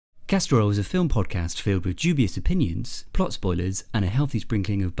Castorol is a film podcast filled with dubious opinions, plot spoilers, and a healthy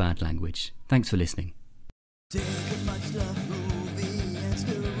sprinkling of bad language. Thanks for listening. Take a much loved movie and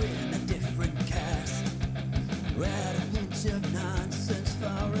stir in a different cast. Add a hint of nonsense for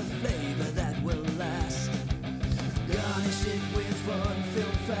a flavor that will last. Garnish it with fun,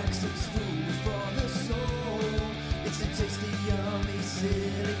 film facts, and food for the soul. It's a tasty, yummy,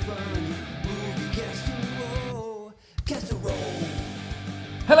 silly, funny movie casserole. Casserole.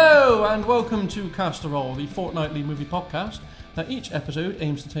 Hello and welcome to Castorol, the fortnightly movie podcast that each episode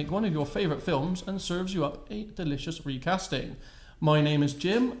aims to take one of your favourite films and serves you up a delicious recasting. My name is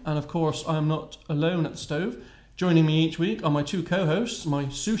Jim, and of course I am not alone at the stove. Joining me each week are my two co-hosts, my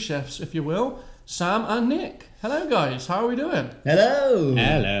sous chefs if you will, Sam and Nick. Hello guys, how are we doing? Hello!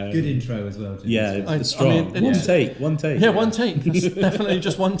 Hello. Good intro as well, Jim. Yeah, it's strong. One take. Yeah, one take. That's definitely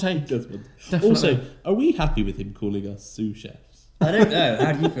just one take. Definitely. Also, are we happy with him calling us sous chefs? I don't know.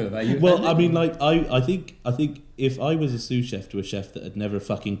 How do you feel about it? Well, I mean, like, I think if I was a sous chef to a chef that had never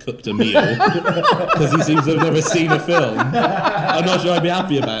fucking cooked a meal, because he seems to have never seen a film, I'm not sure I'd be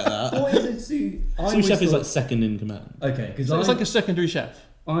happy about that. What is a sous? Sous chef is like second in command. Okay, because So it's like a secondary chef.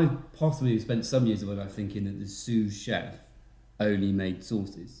 I possibly spent some years of my life thinking that the sous chef only made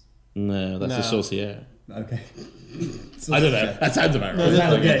sauces. No, that's a saucier. Okay. I don't know. That sounds about right.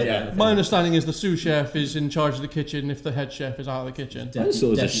 Yeah. My understanding is the sous chef is in charge of the kitchen if the head chef is out of the kitchen. I thought it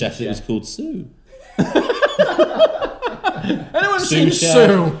was a chef that was called Sue. Anyone seen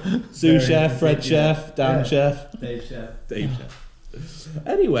Sue? Sue chef, Fred chef, Dan chef, Dave chef. Dave chef.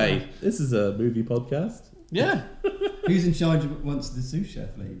 Anyway, this is a movie podcast. Yeah. Who's in charge of once the sous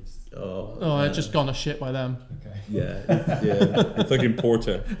chef leaves? Oh, it's just gone to shit by them. Okay. Yeah. Fucking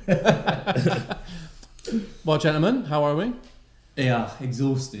porter. Well, gentlemen, how are we? Yeah,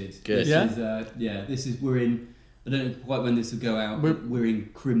 exhausted. Good. This is we're in. I don't know quite when this will go out. We're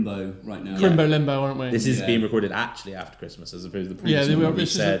in Crimbo right now. Crimbo limbo, aren't we? This is being recorded actually after Christmas, as opposed to the previous Yeah, one we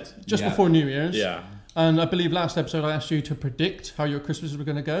said. Just before New Year's. Yeah. And I believe last episode I asked you to predict how your Christmases were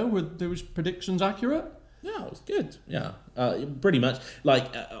going to go. Were those predictions accurate? Yeah, it was good. Yeah, pretty much. Like,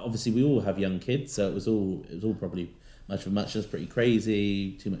 obviously, we all have young kids, so it was all probably much of muchness, pretty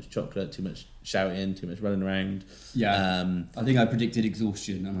crazy. Too much chocolate, too much shouting, too much running around. Yeah, I think I predicted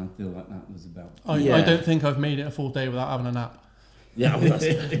exhaustion, and I feel like that was about. I don't think I've made it a full day without having a nap. Yeah, well, that's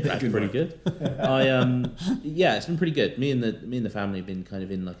pretty good. It's been pretty good. Me and the family have been kind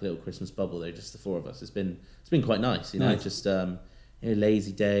of in like a little Christmas bubble. Though, just the four of us. It's been quite nice. You know, just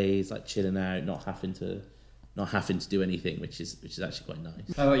lazy days, like chilling out, not having to do anything, which is actually quite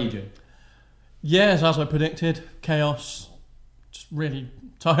nice. How about you, Joe? Yes, as I predicted, chaos, just really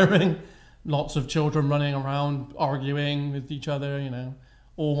tiring. Lots of children running around, arguing with each other, you know,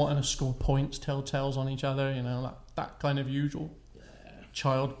 all wanting to score points, tell tales on each other, you know, that kind of usual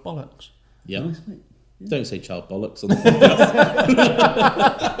child bollocks. Yeah. Nice, mate. Yeah. Don't say child bollocks on the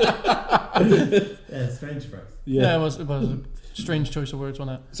podcast. Yeah, strange phrase. Yeah, it was a strange choice of words,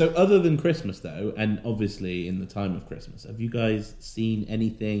 wasn't it? So other than Christmas though, and obviously in the time of Christmas, have you guys seen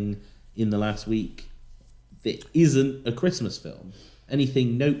anything in the last week that isn't a Christmas film?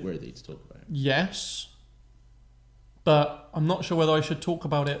 Anything noteworthy to talk about? Yes, but I'm not sure whether I should talk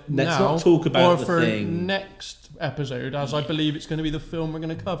about it Let's now not talk about or the for thing. Next episode, as I believe it's going to be the film we're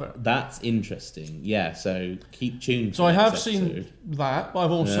going to cover. That's interesting. Yeah, so keep tuned. So I have seen that, but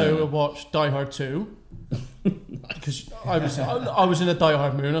I've also watched Die Hard 2 because I was in a Die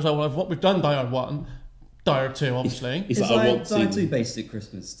Hard mood. I was like, well, we've done Die Hard 1, Die Hard 2, obviously. It's like Die 2 based at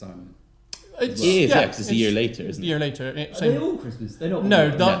Christmas time. It is, because it's a year later, isn't it? A year later. Are they all Christmas? They're not. No,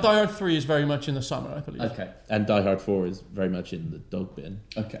 Die Hard 3 is very much in the summer, I believe. Okay. And Die Hard 4 is very much in the dog bin.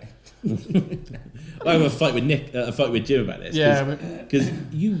 Okay. I have a fight with Jim about this. Yeah, because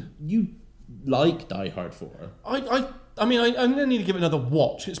you like Die Hard 4. I mean, I'm going to need to give it another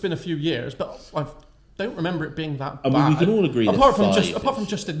watch. It's been a few years, but I don't remember it being that bad. I mean, we can all agree apart from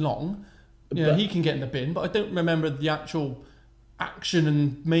Justin Long, he can get in the bin, but I don't remember the actual action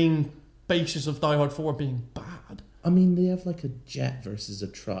and main basis of Die Hard 4 being bad. I mean, they have like a jet versus a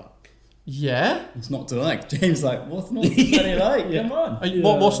truck. Yeah? It's not to like. James like, what's not to like? Come on.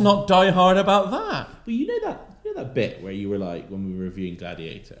 What's not Die Hard about that? Well, you know that bit where you were like, when we were reviewing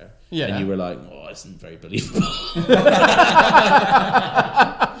Gladiator, and you were like, oh, it isn't very believable.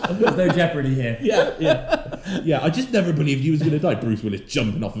 There's no jeopardy here. Yeah, I just never believed he was going to die. Bruce Willis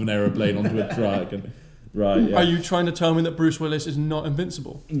jumping off of an airplane onto a truck. Right. Yeah. Are you trying to tell me that Bruce Willis is not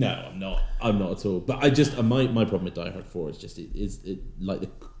invincible? No, I'm not. I'm not at all. But I just my problem with Die Hard 4 is just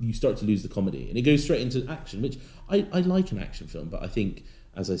you start to lose the comedy and it goes straight into action, which I like an action film, but I think,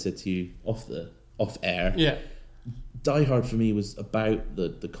 as I said to you off air, Die Hard for me was about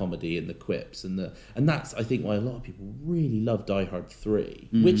the comedy and the quips and that's I think why a lot of people really love Die Hard 3,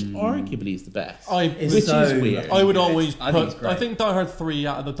 which arguably is the best. Which is weird. I would always I think it's great. I think Die Hard 3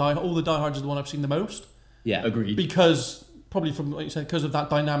 out of all the Die Hards is the one I've seen the most. Yeah, agreed. Because probably from like you said, because of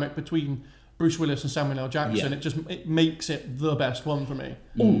that dynamic between Bruce Willis and Samuel L. Jackson, it makes it the best one for me.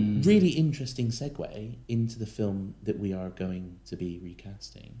 Really interesting segue into the film that we are going to be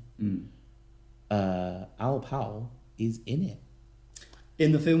recasting. Al Powell is in it.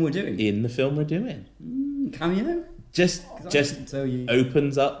 In the film we're doing? Cameo? Just tell you.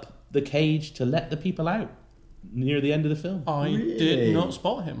 opens up the cage to let the people out near the end of the film. I Really? did not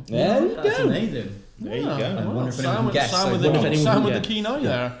spot him. That's amazing. There you go. I wonder if anyone Sam can guess. with the keen eye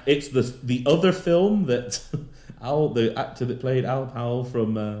there. It's the other film that the actor that played Al Powell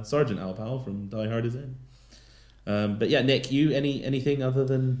from Sergeant Al Powell from Die Hard is in. But yeah, Nick, you anything other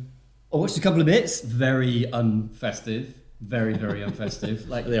than? I watched a couple of bits. Very unfestive. Very, very unfestive.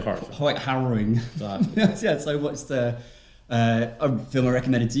 Like They're hard. quite harrowing. Yeah, so I watched a film I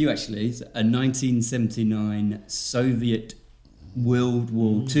recommended to you actually. It's a 1979 Soviet World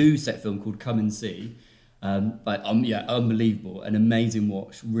War II set film called Come and See. Unbelievable. An amazing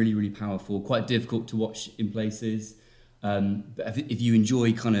watch. Really, really powerful. Quite difficult to watch in places. But if you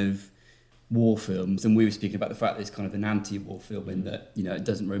enjoy kind of war films, and we were speaking about the fact that it's kind of an anti-war film in that, you know, it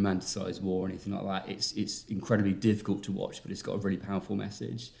doesn't romanticize war or anything like that. It's incredibly difficult to watch, but it's got a really powerful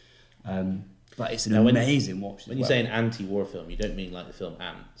message. But it's an amazing watch. When you say an anti-war film, you don't mean like the film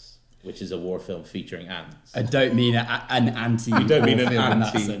Ants, which is a war film featuring ants. I don't mean an anti. You don't mean an film in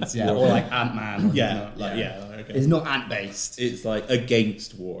that anti- sense, yeah, or like Ant-Man. Okay. It's not ant-based. It's like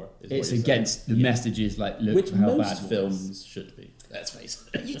against war. It's against the messages, like look which how most bad films should be. Let's face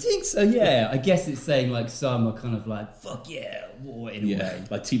it. You think so? Yeah, I guess it's saying like some are kind of like fuck yeah, war in a way.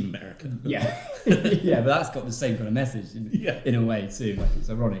 Like Team America. Yeah, yeah, but that's got the same kind of message in a way too. Like it's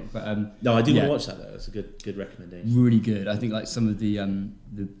ironic, but no, I do want to watch that though. It's a good recommendation. Really good. I think like some of the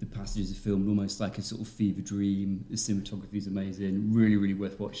passages are filmed almost like a sort of fever dream. The cinematography is amazing. Really, really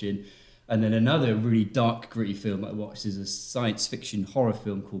worth watching. And then another really dark, gritty film I watched is a science fiction horror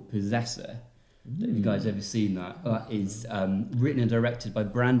film called Possessor. I don't know if you guys ever seen that. That is written and directed by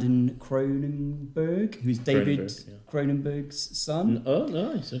Brandon Cronenberg, who's David Cronenberg's son. Oh,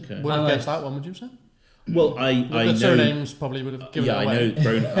 nice. Okay. Would have guessed that one, would you say? Well, I know the surnames probably would have given it away. I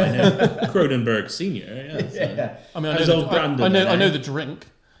know Cronenberg Senior. Yeah. I mean, I know the drink.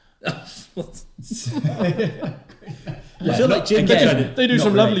 I feel like Jim. They do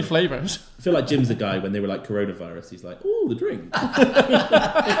some lovely flavours. I feel like Jim's the guy when they were like coronavirus. He's like, oh, the drink.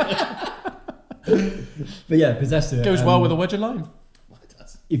 But yeah, Possessor goes well with a wedge of lime.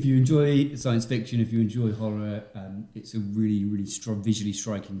 If you enjoy science fiction, if you enjoy horror, it's a really, really visually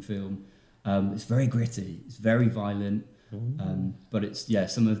striking film. It's very gritty. It's very violent. But it's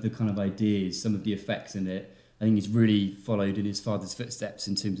some of the kind of ideas, some of the effects in it. I think he's really followed in his father's footsteps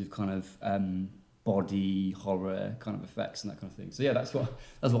in terms of kind of body horror kind of effects and that kind of thing. So yeah, that's what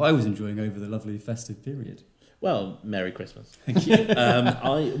I was enjoying over the lovely festive period. Well, Merry Christmas. Thank you.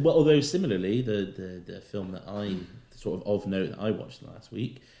 Although similarly, the film that I sort of note that I watched last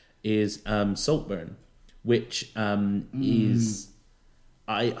week is Saltburn, which is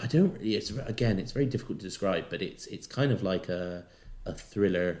I don't really. It's very difficult to describe, but it's kind of like a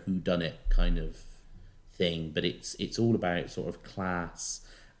thriller whodunit kind of thing, but it's all about sort of class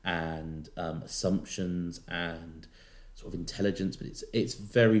and assumptions and sort of intelligence, but it's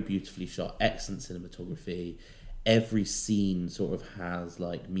very beautifully shot, excellent cinematography. Every scene sort of has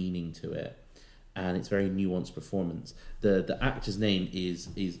like meaning to it, and it's very nuanced performance. The actor's name is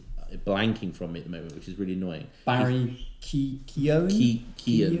blanking from me at the moment, which is really annoying. Barry Keoghan?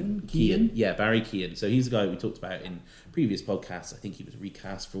 Keoghan. Yeah, Barry Keoghan. So he's the guy we talked about in previous podcasts. I think he was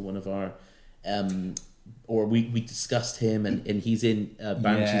recast for one of our or we discussed him, and he's in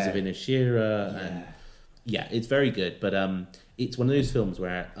Banshees of Inisherin, and it's very good. But it's one of those films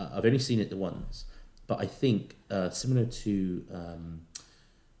where I've only seen it the once, but I think similar to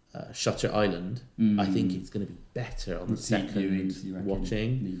Shutter Island, I think it's going to be better on the second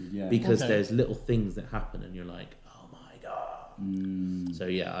watching, because there's little things that happen and you're like, oh my god. So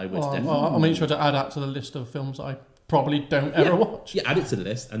yeah, I would definitely. I'll make sure to add that to the list of films that I probably don't ever watch. Yeah, add it to the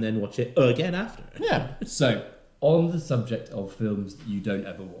list and then watch it again after. Yeah. So, on the subject of films that you don't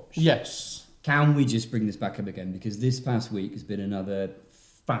ever watch. Yes. Can we just bring this back up again? Because this past week has been another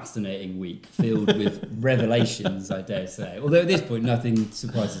fascinating week filled with revelations, I dare say. Although at this point, nothing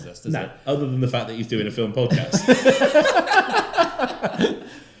surprises us, does it? Other than the fact that he's doing a film podcast.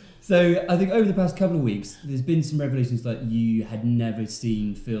 So, I think over the past couple of weeks, there's been some revelations like you had never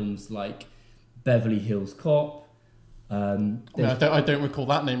seen films like Beverly Hills Cop, I don't recall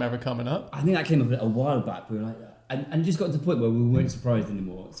that name ever coming up. I think that came up a while back. We were like, and just got to the point where we weren't surprised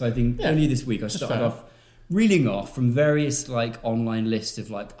anymore. So I think only this week I started off reeling off from various like online lists of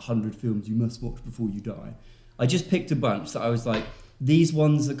like 100 films you must watch before you die. I just picked a bunch that I was like, these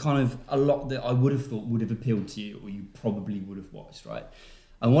ones are kind of a lot that I would have thought would have appealed to you, or you probably would have watched, right?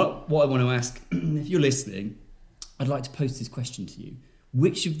 And what I want to ask, if you're listening, I'd like to pose this question to you.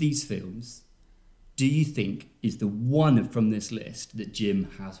 Which of these films do you think is the one from this list that Jim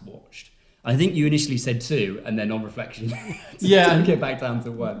has watched? I think you initially said 2, and then on reflection, took it back down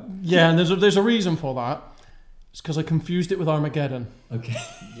to 1. Yeah, and there's a reason for that. It's because I confused it with Armageddon. Okay.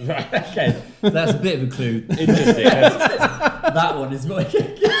 Right, okay. That's a bit of a clue. Interesting. That one is what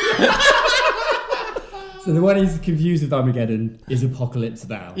So the one he's confused with Armageddon is Apocalypse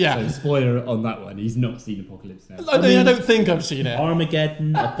Now. Yeah. So spoiler on that one, he's not seen Apocalypse Now. I don't think I've seen it.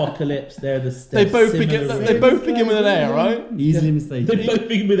 Armageddon, Apocalypse, they both begin with an A, right? Easily mistaken. They both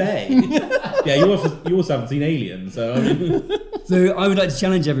begin with A. Yeah, you also haven't seen Alien, so I mean... So I would like to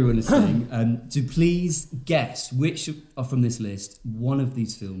challenge everyone listening to please guess which are from this list one of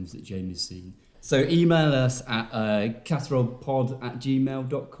these films that James has seen. So email us at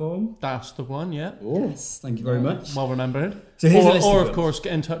casserolpod@gmail.com. That's the one, yeah. Yes, thank you very much. Well remembered. So here's a list or of of course,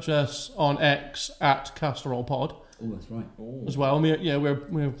 get in touch with us on X at casserolpod Oh, that's right. as well.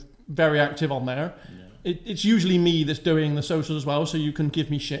 We're very active on there. Yeah. It's usually me that's doing the socials as well, so you can give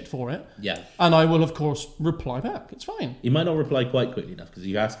me shit for it. Yeah. And I will, of course, reply back. It's fine. You might not reply quite quickly enough, because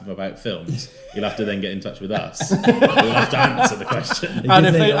you ask him about films, you'll have to then get in touch with us. We'll have to answer the question. And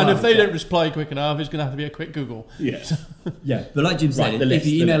if they don't reply quick enough, it's going to have to be a quick Google. Yeah. Yeah, but like Jim said, Right, if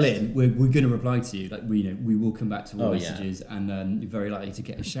you email list. in, we're going to reply to you. Like we will come back to all Oh, messages, and you're very likely to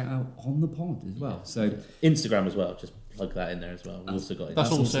get a shout out on the pod as well. So Instagram as well, just plug that in there as well. We've also got That's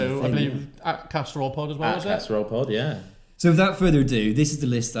Instagram. also, a I thing, believe, at casserolpod as well, At is it? Casserole Pod, yeah. So without further ado, this is the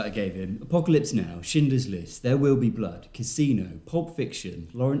list that I gave him. Apocalypse Now, Schindler's List, There Will Be Blood, Casino, Pulp Fiction,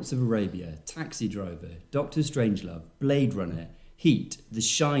 Lawrence of Arabia, Taxi Driver, Doctor Strangelove, Blade Runner, Heat, The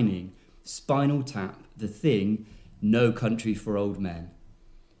Shining, Spinal Tap, The Thing, No Country for Old Men.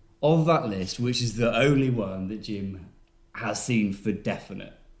 Of that list, which is the only one that Jim has seen for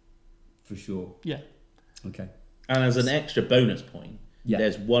definite, for sure. Yeah. Okay. And as an extra bonus point, Yeah.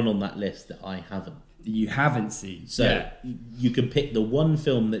 there's one on that list that I haven't. That you haven't seen. So you can pick the one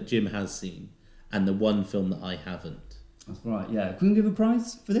film that Jim has seen and the one film that I haven't. That's right, yeah. Can we give a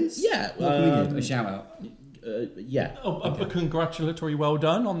prize for this? Yeah, What can we give? A shout out? Yeah. A congratulatory well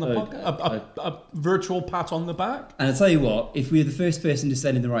done on the podcast. A virtual pat on the back. And I'll tell you what, if we're the first person to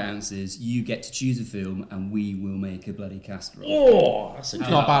send in the right answers, you get to choose a film and we will make a bloody casserole. Oh, that's a It's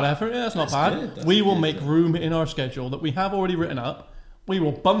good not bad effort. Yeah, it's not bad. good, that's We will good. make room in our schedule that we have already written up. We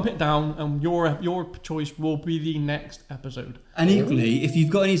will bump it down, and your choice will be the next episode. And equally, if you've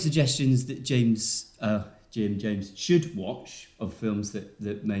got any suggestions that James should watch of films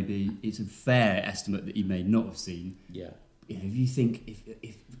that maybe it's a fair estimate that he may not have seen, Yeah. if you think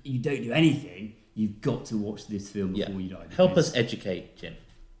if you don't do anything, you've got to watch this film before you die. Help us educate, Jim.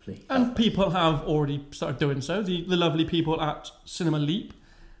 please. And people have already started doing so. The lovely people at Cinema Leap,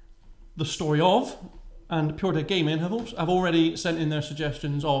 The Story Of, and Pure Dead Gaming have already sent in their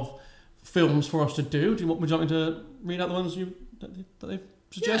suggestions of films for us to do. Would you like me to read out the ones that they've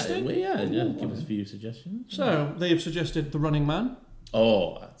suggested? Yeah. Give us a few suggestions. So they've suggested The Running Man,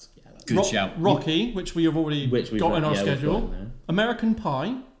 Oh, that's Good shout. Rocky, which we have already got in our schedule, American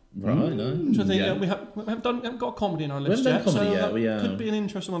Pie, Right, nice. which I think Yeah. we haven't got a comedy in our We list haven't done yet, comedy so yet, that we, could be an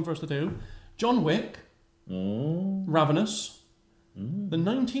interesting one for us to do. John Wick, Oh. Ravenous, the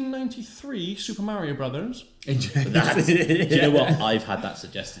 1993 Super Mario Brothers, Do you know what? I've had that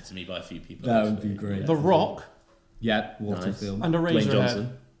suggested to me by a few people. That would actually. be great. The Rock, Yeah, what a Nice. film. and Dwayne Eraserhead.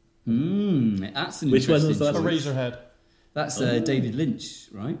 Johnson. That's an Which one was interesting that? choice. Eraserhead. That's David Lynch,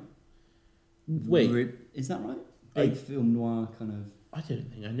 right? Wait, Is that right? Big film noir kind of I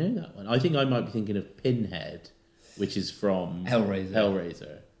don't think I know that one. I think I might be thinking of Pinhead, which is from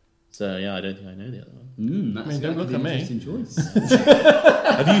Hellraiser. So yeah, I don't think I know the other one. That's don't look at me. Interesting choice.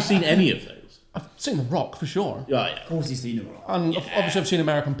 Have you seen any of those? I've seen The Rock for sure, Oh, yeah. Of course, you've seen it all. and obviously I've seen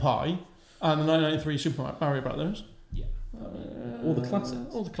American Pie and the 1993 Super Mario Brothers. Yeah. All the classics.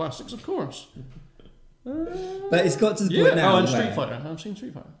 All the classics, of course. But it's got to the Yeah. point now. Oh, and where Street Fighter. I've seen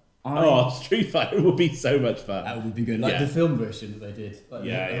Street Fighter. Oh, Street Fighter would be so much fun. That would be good. Like Yeah. the film version that they did. Like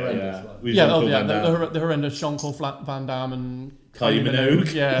Yeah, the yeah, horrendous yeah. one. With Yeah, Jean-Claude Van the Damme. horrendous Jean-Claude Van Damme and Kylie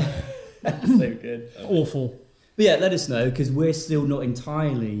Minogue. Yeah, So good. awful. But yeah, let us know, because we're still not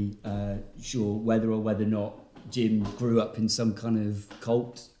entirely sure whether or not Jim grew up in some kind of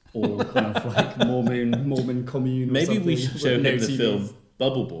cult or kind of like Mormon commune. Or Maybe something we should with show him no the TVs. film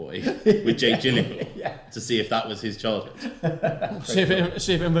Bubble Boy with Jake Gyllenhaal to see if that was his childhood. See if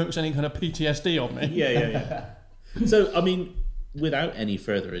it invokes any kind of PTSD on me. Yeah. So, I mean, without any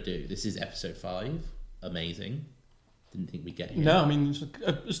further ado, this is episode 5. Amazing. Didn't think we'd get here. No, I mean,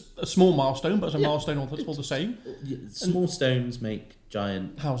 it's a small milestone, but it's a milestone all the same. Small stones make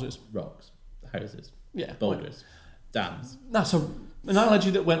giant Houses. rocks, houses, Yeah. boulders, dams. That's an analogy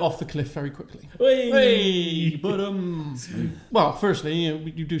that went off the cliff very quickly. Whey! Hey, but well, firstly,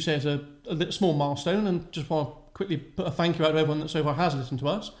 you do say it's a little small milestone, and just want to quickly put a thank you out to everyone that so far has listened to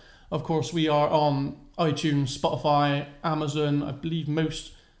us. Of course, we are on iTunes, Spotify, Amazon, I believe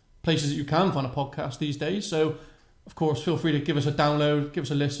most places that you can find a podcast these days. So, of course, feel free to give us a download, give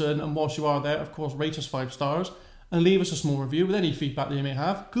us a listen, and whilst you are there, of course, rate us 5 stars and leave us a small review with any feedback that you may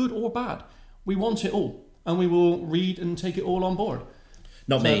have, good or bad. We want it all, and we will read and take it all on board.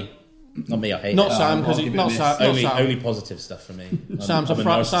 Not me, I hate Not it. Sam, because Only positive stuff for me. Sam is a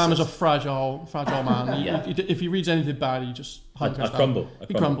narcissist. fragile man. Yeah. If he reads anything bad, he just I crumble.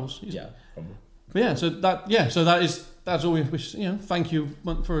 He crumbles. Yeah, crumble. But that's all we wish. Thank you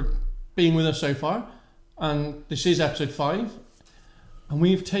for being with us so far, and this is episode 5, and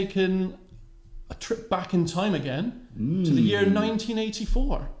we've taken a trip back in time again to the year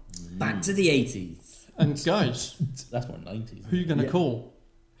 1984. Back to the 80s. And guys, That's more 90s. who are you going to call?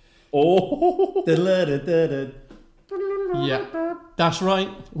 Oh, Yeah, that's right.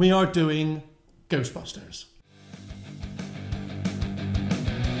 We are doing Ghostbusters.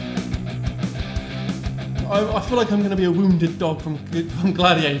 I feel like I'm going to be a wounded dog from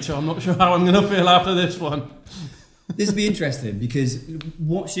Gladiator. I'm not sure how I'm going to feel after this one. This will be interesting because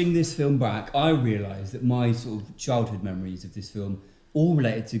watching this film back, I realised that my sort of childhood memories of this film all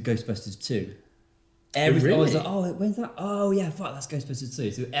related to Ghostbusters 2. Everything, I was like, oh, when's that? Oh, yeah, fuck, that's Ghostbusters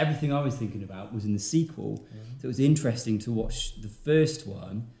 2. So everything I was thinking about was in the sequel. So it was interesting to watch the first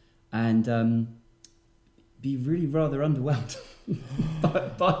one and be really rather underwhelmed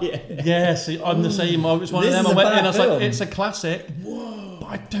by it. Yeah, see, I'm the same. I was one of This them. is I a went in, bad I was like, film. it's a classic. Whoa. But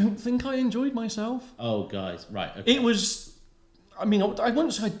I don't think I enjoyed myself. oh, guys, right. Okay. It was, I mean, I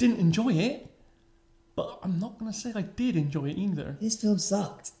won't say I didn't enjoy it, but I'm not going to say I did enjoy it either. This film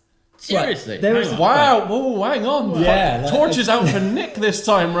sucked. Seriously, there hang is- on. Wow, whoa, hang on. Yeah, like- Torches out for Nick this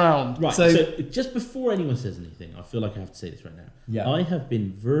time round. Right, So- so just before anyone says anything, I feel like I have to say this right now. Yeah. I have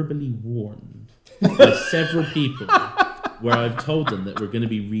been verbally warned by several people where I've told them that we're going to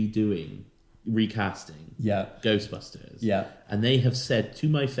be recasting Yeah. Ghostbusters. Yeah. And they have said to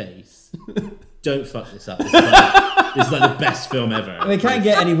my face, don't fuck this up. This is like the best film ever. It can't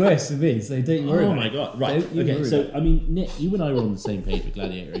get any worse for me, so don't you worry. Oh about my it. god! Right. Don't you Okay. worry So about it. I mean, Nick, you and I were on the same page with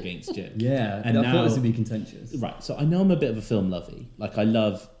Gladiator against Jim. Yeah, And I now, thought this would be contentious. right. So I know I'm a bit of a film lovey. Like I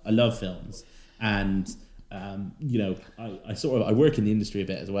love films, and I work in the industry a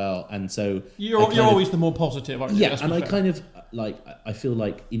bit as well, and so You're always the more positive, aren't you? yeah, Let's and be I fair. kind of I feel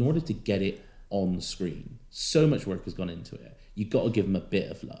like in order to get it on screen, so much work has gone into it. You've got to give them a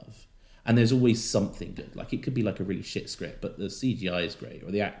bit of love. And there's always something good. Like, it could be like a really shit script, but the CGI is great, or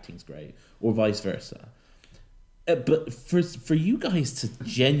the acting's great, or vice versa. But for you guys to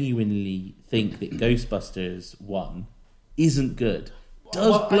genuinely think that Ghostbusters 1 isn't good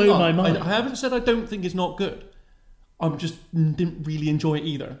does Hang blow on. my mind. I haven't said I don't think it's not good. I just didn't really enjoy it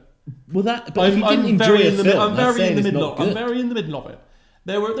either. But if you didn't enjoy a film, I'm that's very in saying the it's middle. not I'm good. very in the middle of it.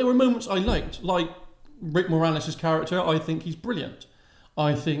 There were moments I liked, like Rick Moranis' character. I think he's brilliant.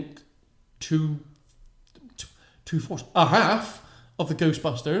 I think a half of the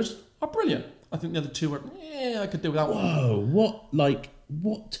Ghostbusters are brilliant. I think the other two are. I could do without one. Whoa,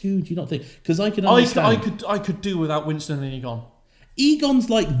 what two do you not think? Because I can understand. I could do without Winston and Egon. Egon's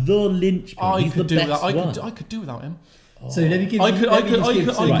like the linchpin. He's the best one. I could do without him. So let me give I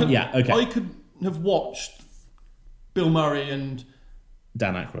could Yeah, okay. I could have watched Bill Murray and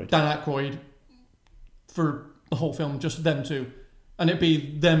Dan Aykroyd. Dan Aykroyd for the whole film, just them two, and it'd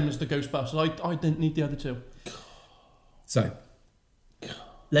be them as the Ghostbusters. I didn't need the other two. So,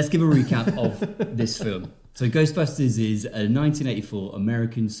 let's give a recap of this film. So, Ghostbusters is a 1984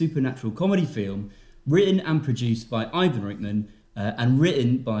 American supernatural comedy film written and produced by Ivan Reitman and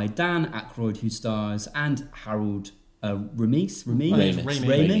written by Dan Aykroyd, who stars, and Harold Ramis,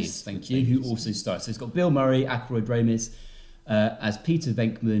 thank you, who also stars. So, it's got Bill Murray, Aykroyd, Ramis, as Peter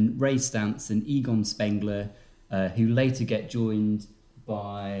Venkman, Ray Stantz, and Egon Spengler, who later get joined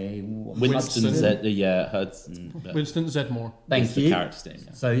by Winston Hudson. Winston Zedmore. That's the you. character's name.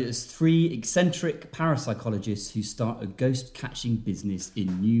 Yeah. So it's 3 eccentric parapsychologists who start a ghost catching business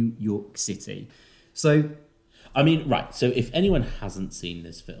in New York City. So I mean, right. So if anyone hasn't seen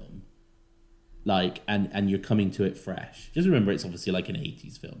this film, like, and you're coming to it fresh, just remember it's obviously like an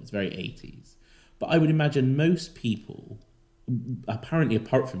 80s film. It's very 80s. But I would imagine most people, apparently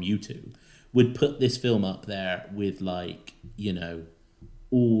apart from you two, would put this film up there with, like, you know,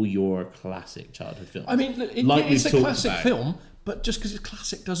 all your classic childhood films. I mean, it's a classic film, but just because it's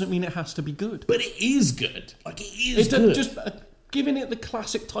classic doesn't mean it has to be good. But it is good. Like, it is good. Just giving it the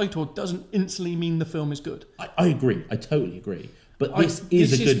classic title doesn't instantly mean the film is good. I agree. I totally agree. But this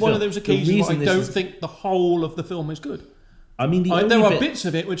is a good film. This is one of those occasions where I don't think the whole of the film is good. I mean, there are bits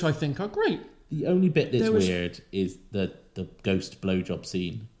of it which I think are great. The only bit that's weird is the ghost blowjob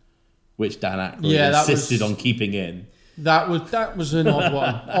scene, which Dan Aykroyd insisted on keeping in. That was an odd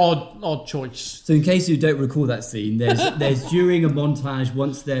one, odd choice. So in case you don't recall that scene, there's during a montage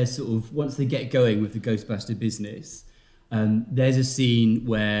once they get going with the Ghostbuster business, there's a scene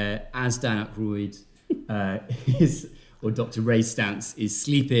where as Dan Aykroyd or Dr. Ray Stantz is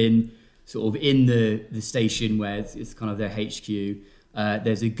sleeping sort of in the station where it's kind of their HQ.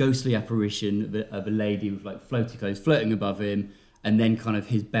 There's a ghostly apparition of a lady with like floaty clothes floating above him, and then kind of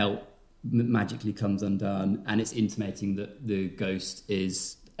his belt magically comes undone, and it's intimating that the ghost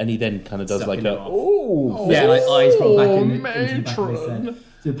is. And he then kind of does like like eyes roll back into the back of his head.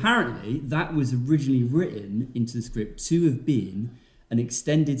 So apparently that was originally written into the script to have been an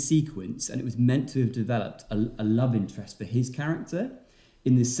extended sequence, and it was meant to have developed a love interest for his character,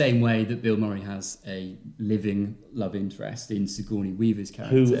 in the same way that Bill Murray has a living love interest in Sigourney Weaver's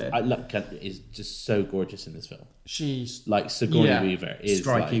character. Who is just so gorgeous in this film. She's... Like, Sigourney Weaver is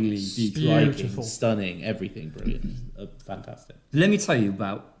strikingly beautiful. Stunning, everything brilliant. Fantastic. Let me tell you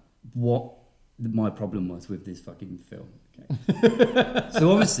about what my problem was with this fucking film. Okay.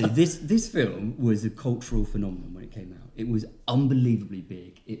 So obviously this film was a cultural phenomenon when it came out. It was unbelievably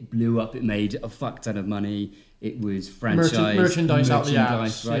big. It blew up. It made a fuck ton of money. It was merchandise out the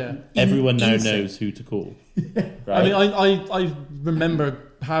ass. Right? Yeah. Everyone now knows who to call. Right? I mean, I remember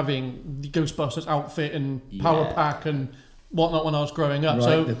having the Ghostbusters outfit and power pack and whatnot when I was growing up. Right,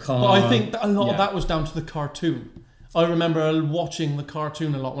 so, the car, but I think that a lot of that was down to the cartoon. I remember watching the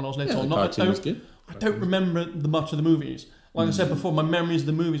cartoon a lot when I was little. The cartoon was good. I don't remember much of the movies. Like I said before, my memories of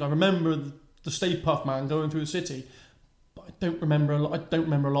the movies. I remember the Stay Puft Man going through the city, but I don't remember a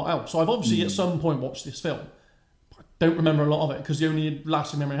lot else. So I've obviously at some point watched this film. But I don't remember a lot of it because the only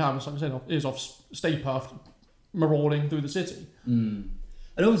lasting memory I have, like I said, is of Stay Puft marauding through the city. And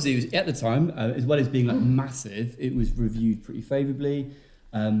obviously, it was, at the time, as well as being like massive, it was reviewed pretty favourably.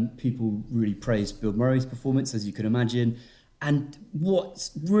 People really praised Bill Murray's performance, as you can imagine. And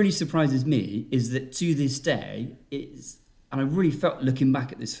what really surprises me is that to this day, and I really felt looking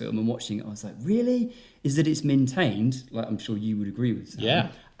back at this film and watching it, I was like, really? Is that it's maintained, like I'm sure you would agree with,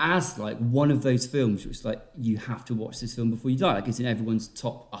 Sam, as like one of those films which like you have to watch this film before you die. Like it's in everyone's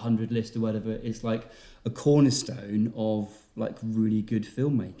top 100 list or whatever. It's like a cornerstone of like really good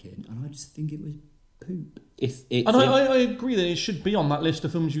filmmaking. And I just think it was poop. I agree that it should be on that list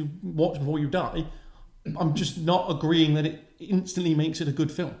of films you watch before you die. I'm just not agreeing that it instantly makes it a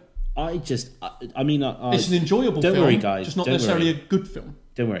good film. It's an enjoyable film. Don't worry, guys. Just not necessarily a good film.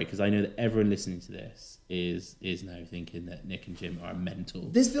 Don't worry, because I know that everyone listening to this is now thinking that Nick and Jim are mental.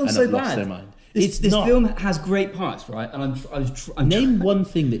 This film's and so have bad. Lost their mind. This film has great parts, right? And I'm name one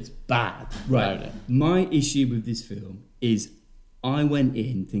thing that's bad about it. My issue with this film is I went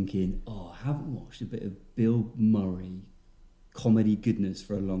in thinking, I haven't watched a bit of Bill Murray comedy goodness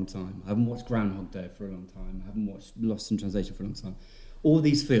for a long time. I haven't watched Groundhog Day for a long time. I haven't watched Lost in Translation for a long time. All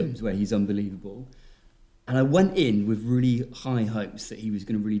these films where he's unbelievable. And I went in with really high hopes that he was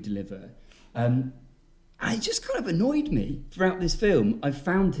going to really deliver. And it just kind of annoyed me throughout this film. I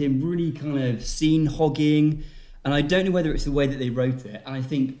found him really kind of scene hogging. And I don't know whether it's the way that they wrote it. And I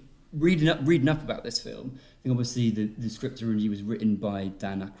think reading up about this film, I think obviously the script originally was written by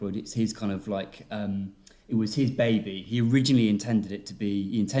Dan Aykroyd. It's his kind of like... it was his baby. He originally intended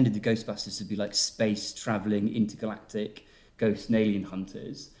the Ghostbusters to be like space traveling intergalactic ghost and alien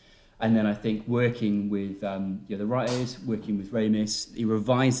hunters. And then I think working with the writers, working with Ramis, he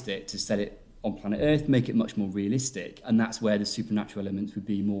revised it to set it on planet Earth, make it much more realistic. And that's where the supernatural elements would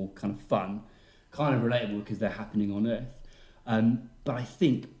be more kind of fun, kind of relatable because they're happening on Earth. But I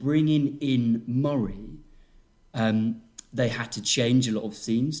think bringing in Murray, they had to change a lot of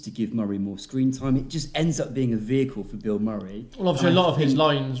scenes to give Murray more screen time. It just ends up being a vehicle for Bill Murray. Well, obviously, a lot of his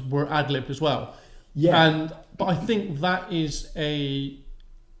lines were ad-libbed as well. Yeah. But I think that is that's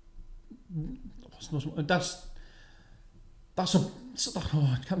I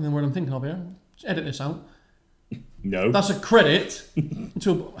can't remember the word I'm thinking of here. Just edit this out. No. That's a credit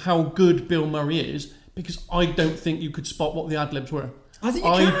to how good Bill Murray is, because I don't think you could spot what the ad-libs were. I think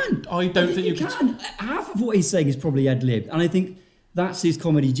you can. I don't think you can. Half of what he's saying is probably ad-libbed, and I think that's his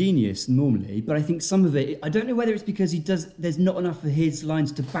comedy genius normally. But I think some of it, I don't know whether it's because there's not enough of his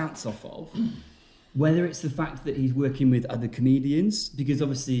lines to bounce off of, whether it's the fact that he's working with other comedians, because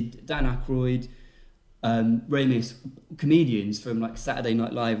obviously Dan Aykroyd, Ramis, comedians from like Saturday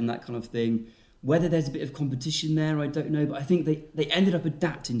Night Live and that kind of thing. Whether there's a bit of competition there, I don't know. But I think they ended up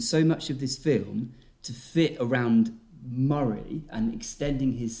adapting so much of this film to fit around Murray and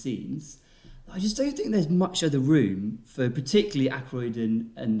extending his scenes. I just don't think there's much other room for particularly Aykroyd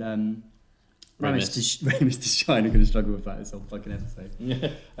and Ramis to shine. I'm going to struggle with that this whole fucking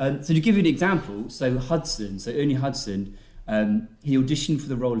episode. So to give you an example, Ernie Hudson, he auditioned for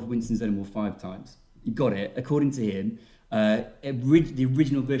the role of Winston Zeddemore 5 times. He got it. According to him, the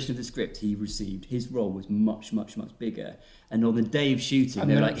original version of the script he received, his role was much, much, much bigger. And on the day of shooting,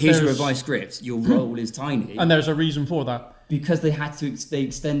 they were like, here's your revised script, your role is tiny. And there's a reason for that. Because they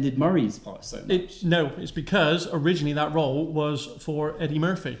extended Murray's part so much. It's because originally that role was for Eddie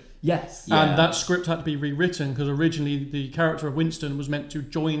Murphy. Yes. And that script had to be rewritten because originally the character of Winston was meant to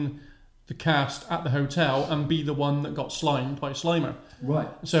join the cast at the hotel and be the one that got slimed by Slimer. Right.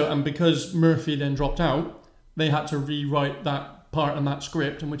 So, and because Murphy then dropped out, they had to rewrite that part and that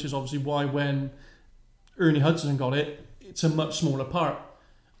script, and which is obviously why when Ernie Hudson got it, it's a much smaller part.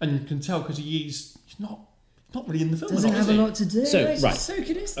 And you can tell because he's not really in the film. Doesn't have a lot to do. So, it's right. just so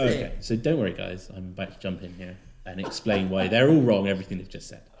sadistic. Okay, so don't worry, guys. I'm about to jump in here and explain why they're all wrong, everything they've just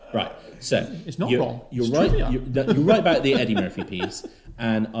said. Right, so... It's not wrong. You're it's right. trivia. You're right about the Eddie Murphy piece,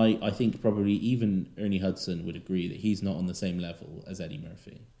 and I think probably even Ernie Hudson would agree that he's not on the same level as Eddie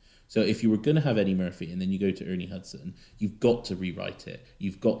Murphy. So if you were going to have Eddie Murphy and then you go to Ernie Hudson, you've got to rewrite it.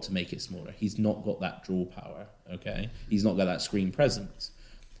 You've got to make it smaller. He's not got that draw power, okay? He's not got that screen presence.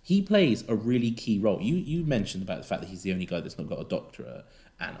 He plays a really key role. You mentioned about the fact that he's the only guy that's not got a doctorate,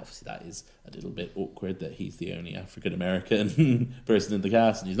 and obviously that is a little bit awkward that he's the only African-American person in the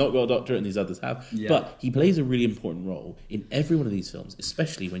cast and he's not got a doctorate and these others have. Yeah. But he plays a really important role in every one of these films,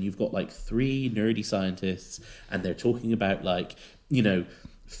 especially when you've got like 3 nerdy scientists and they're talking about like, you know,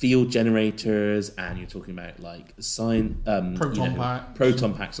 field generators, and you're talking about like proton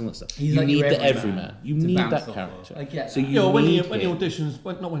packs, and all that stuff. He's you like need the everyman. You need that character. I get so that. when he applies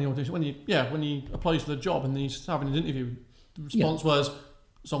for the job and he's having his interview, the response was,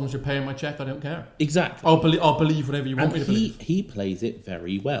 as long as you're paying my check, I don't care. Exactly. I'll believe whatever you want me to believe. He plays it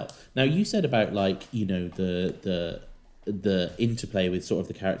very well. Now you said about like, you know, the interplay with sort of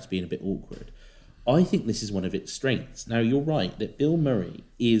the characters being a bit awkward. I think this is one of its strengths. Now, you're right that Bill Murray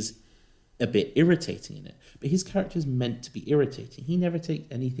is a bit irritating in it, but his character is meant to be irritating. He never takes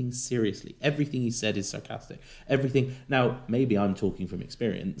anything seriously. Everything he said is sarcastic. Everything. Now, maybe I'm talking from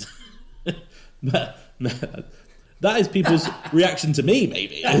experience, but that is people's reaction to me.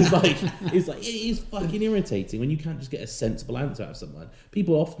 Maybe it's like it is fucking irritating when you can't just get a sensible answer out of someone.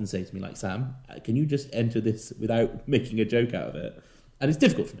 People often say to me, like, Sam, can you just enter this without making a joke out of it? And it's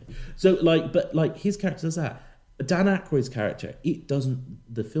difficult for me. So, but his character does that. Dan Aykroyd's character,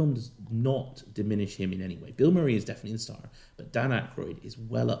 the film does not diminish him in any way. Bill Murray is definitely the star, but Dan Aykroyd is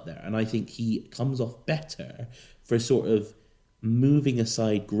well up there. And I think he comes off better for sort of moving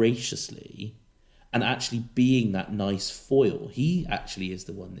aside graciously and actually being that nice foil. He actually is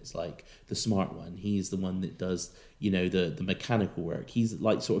the one that's like the smart one. He's the one that does, you know, the mechanical work. He's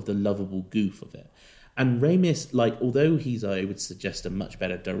like sort of the lovable goof of it. And Ramis, like, although he's, I would suggest, a much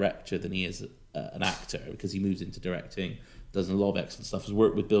better director than he is an actor, because he moves into directing, does a lot of excellent stuff, has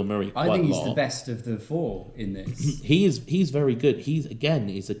worked with Bill Murray quite a lot. I think he's the best of the 4 in this. He's very good. He's, again,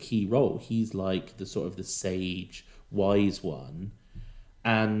 is a key role. He's like the sort of the sage, wise one.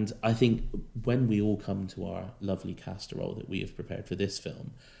 And I think when we all come to our lovely casserole that we have prepared for this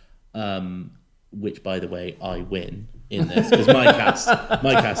film, which, by the way, I win in this because my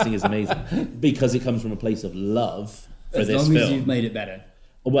casting is amazing because it comes from a place of love for this film. As long as you've made it better.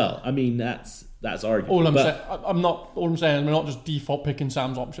 Well, I mean that's arguable. All I'm saying, we're not just default picking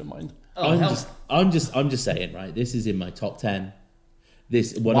Sam's option, mind. I'm just saying, right? This is in my top 10.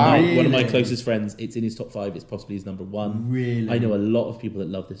 This one of my closest friends. It's in his top 5. It's possibly his number 1. Really, I know a lot of people that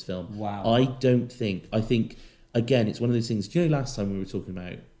love this film. Wow. I think again, it's one of those things. Do you know last time we were talking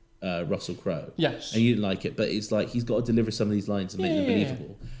about Russell Crowe? Yes. And you didn't like it, but it's like he's got to deliver some of these lines and make them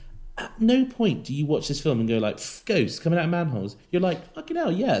believable. At no point do you watch this film and go like, ghosts coming out of manholes. You're like, fucking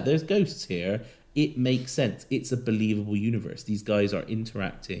hell, yeah, there's ghosts here. It makes sense. It's a believable universe. These guys are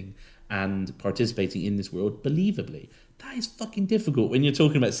interacting and participating in this world believably. That is fucking difficult when you're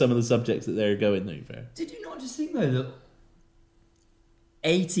talking about some of the subjects that they're going over. Did you not just think, though, that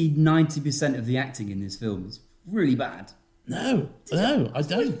 80-90% of the acting in this film is really bad. No, I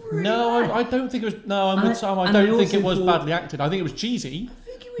don't. No, I don't think it was. No, I'm with Sam. I don't think it was badly acted. I think it was cheesy.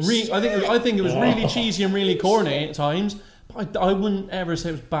 I think it was really cheesy and really corny at times. But I wouldn't ever say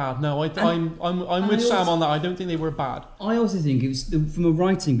it was bad. No, I'm with Sam on that. I don't think they were bad. I also think it was, from a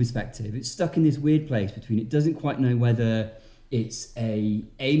writing perspective, it's stuck in this weird place between it doesn't quite know whether it's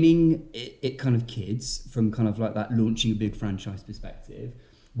aiming at kind of kids from kind of like that launching a big franchise perspective,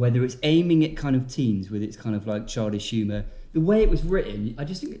 whether it's aiming at kind of teens with its kind of like childish humour. The way it was written, I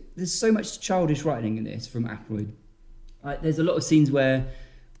just think there's so much childish writing in this from Aykroyd. There's a lot of scenes where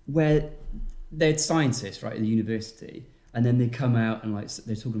they're scientists, right, at the university, and then they come out and like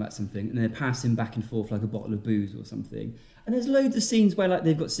they're talking about something, and they're passing back and forth like a bottle of booze or something. And there's loads of scenes where like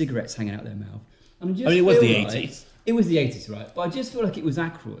they've got cigarettes hanging out their mouth. It was the 80s. It was the 80s, right? But I just feel like it was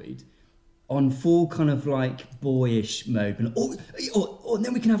Aykroyd on full kind of like boyish mode. And and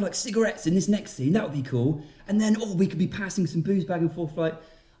then we can have like cigarettes in this next scene. That would be cool. And then we could be passing some booze back and forth. Like,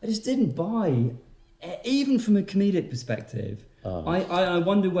 I just didn't buy, even from a comedic perspective. I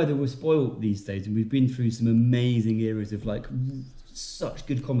wonder whether we're spoiled these days, and we've been through some amazing eras of like such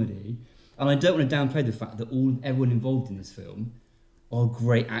good comedy. And I don't want to downplay the fact that everyone involved in this film are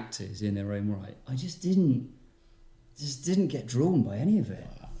great actors in their own right. I just didn't get drawn by any of it.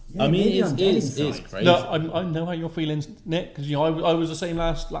 Yeah, I mean, it's crazy. No, I know how you're feeling, Nick, because I was the same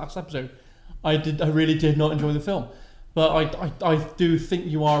last episode. I really did not enjoy the film, but I do think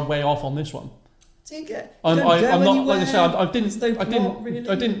you are way off on this one. I'm not, like I said, I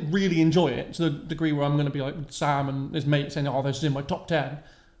didn't really enjoy it to the degree where I'm going to be like Sam and his mate saying, "Oh, this is in my top 10."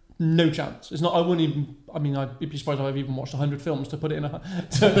 No chance. It's not. I wouldn't even. I mean, I'd be surprised if I've even watched 100 films to put it in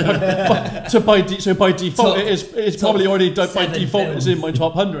a. So by default, it's probably already by default it's in my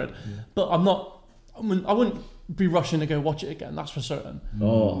top 100. Yeah. But I'm not. I wouldn't be rushing to go watch it again. That's for certain.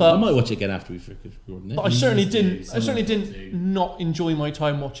 But I might watch it again after we've recorded it. But I certainly didn't not enjoy my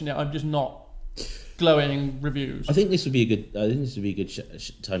time watching it. I'm just not glowing reviews. I think this would be a good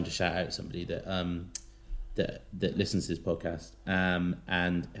time to shout out somebody that that listens to this podcast,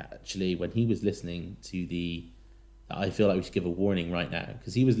 and actually when he was listening to I feel like we should give a warning right now,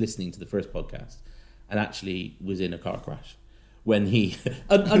 because he was listening to the first podcast and actually was in a car crash when he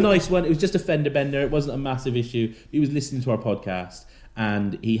a nice one. It was just a fender bender. It wasn't a massive issue. He was listening to our podcast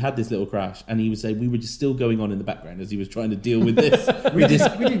and he had this little crash, and he was saying we were just still going on in the background as he was trying to deal with this. we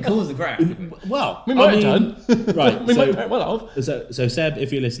didn't cause the crash. Well, we might have done. Right. We might very well have. So Seb,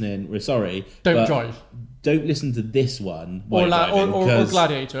 if you're listening, we're sorry. Don't drive. Don't listen to this one or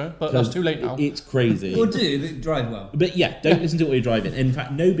Gladiator, but that's too late now. It's crazy. Or but drive well. But yeah, don't listen to it while you're driving. In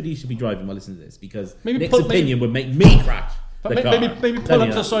fact, nobody should be driving while listening to this, because Nick's opinion would make me crash. But maybe pull up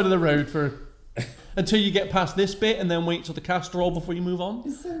to the side of the road for until you get past this bit, and then wait till the cast roll before you move on.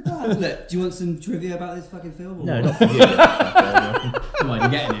 It's so bad. Look, do you want some trivia about this fucking film? No, not for you. Come on, you're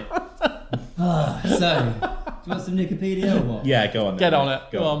getting it. So, do you want some Wikipedia or what? Yeah, go on. Get on it.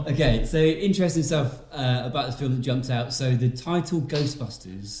 Go on. Okay, so interesting stuff about this film that jumps out. So the title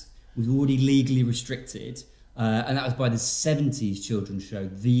Ghostbusters was already legally restricted, and that was by the 70s children's show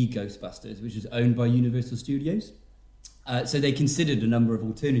The Ghostbusters, which was owned by Universal Studios. So they considered a number of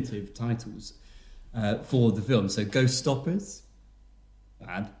alternative titles for the film. So Ghost Stoppers,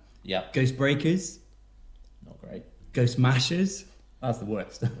 bad. Yeah. Ghost Breakers, not great. Ghost Mashers, that's the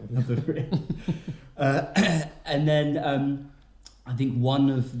worst of the three. And then I think one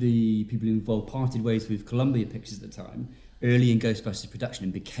of the people involved parted ways with Columbia Pictures at the time, early in Ghostbusters production,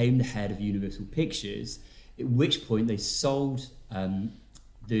 and became the head of Universal Pictures, at which point they sold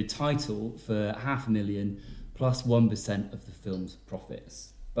the title for $500,000 plus 1% of the film's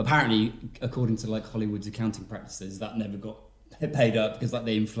profits. But apparently, according to like Hollywood's accounting practices, that never got paid up, because like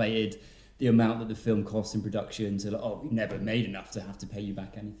they inflated the amount that the film cost in production to like, we never made enough to have to pay you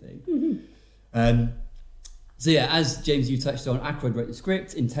back anything. Mm-hmm. So yeah, as James, you touched on, Aykroyd wrote the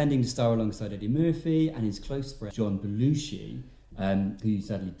script, intending to star alongside Eddie Murphy and his close friend John Belushi, who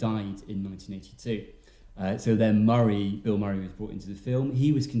sadly died in 1982. So then Bill Murray was brought into the film.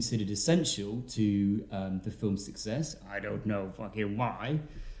 He was considered essential to the film's success. I don't know fucking why.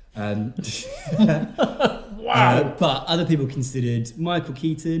 Wow. But other people considered Michael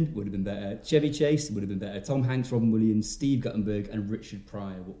Keaton would have been better, Chevy Chase would have been better, Tom Hanks, Robin Williams, Steve Guttenberg and Richard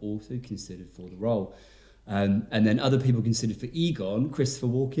Pryor were also considered for the role. And then other people considered for Egon, Christopher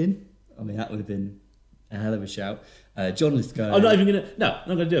Walken. I mean, that would have been a hell of a shout. John Lithgow. I'm not even gonna. No, I'm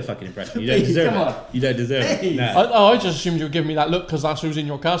not gonna do a fucking impression. You don't deserve Come it. on. You don't deserve it. No. I just assumed you were giving me that look because that's who's in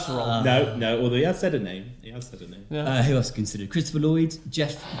your casserole. No. Although he has said a name. Yeah. Who else considered? Christopher Lloyd,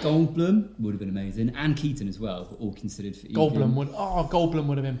 Jeff Goldblum would have been amazing, and Keaton as well, were all considered for Goldblum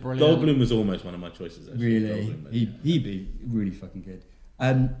would have been brilliant. Goldblum was almost one of my choices. Actually. Really, Goldblum, he'd be really fucking good.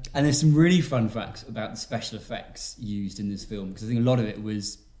 And there's some really fun facts about the special effects used in this film, because I think a lot of it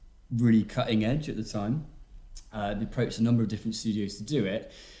was really cutting edge at the time. They approached a number of different studios to do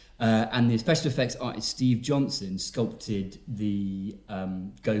it. And the special effects artist Steve Johnson sculpted the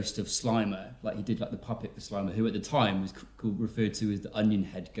ghost of Slimer, like he did like the puppet for Slimer, who at the time was referred to as the onion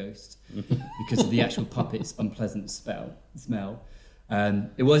head ghost because of the actual puppet's unpleasant smell.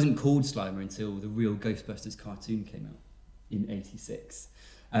 It wasn't called Slimer until the real Ghostbusters cartoon came out in '86.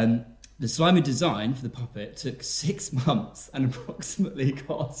 The Slimer design for the puppet took 6 months and approximately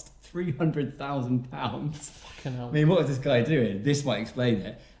cost £300,000. Fucking hell. I mean, what was this guy doing? This might explain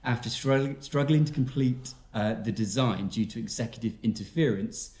it. After struggling to complete the design due to executive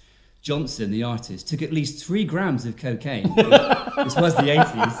interference, Johnson, the artist, took at least 3 grams of cocaine, this was the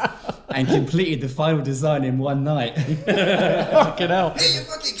 80s, and completed the final design in one night. Fucking hell. Here you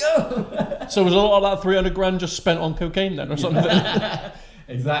fucking go! So was a lot of that 300 grand just spent on cocaine then or something?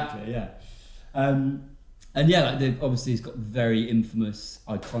 Exactly, yeah. And yeah, obviously he's got the very infamous,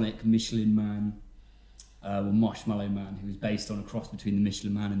 iconic Michelin Man, or Marshmallow Man, who was based on a cross between the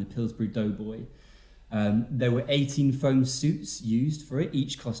Michelin Man and the Pillsbury Doughboy. There were 18 foam suits used for it,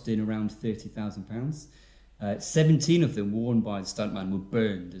 each costing around £30,000. 17 of them, worn by the stuntman, were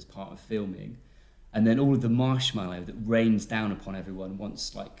burned as part of filming. And then all of the marshmallow that rains down upon everyone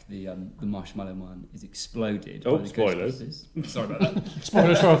once, like, the Marshmallow Man is exploded. Oh, by the spoilers. Ghostbusters. Sorry about that.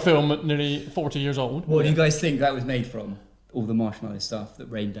 Spoilers for a film at nearly 40 years old. What do you guys think that was made from? All the marshmallow stuff that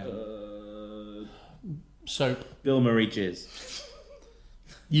rained down. Soap. Bill Murray jizz.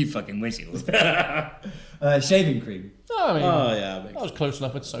 You fucking wish it was. Shaving cream. I mean, yeah. that was close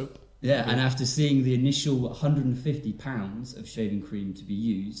enough with soap. Yeah, and after seeing the initial £150 of shaving cream to be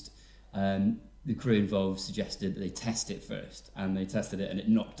used, the crew involved suggested that they test it first, and they tested it, and it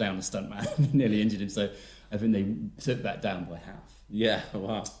knocked down the stuntman and nearly injured him. So I think they took that down by half. Yeah,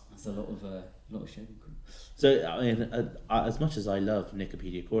 wow. That's a lot of shaving cream. So, I mean, as much as I love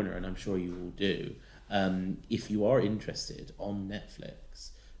Nicopedia Corner, and I'm sure you all do, if you are interested, on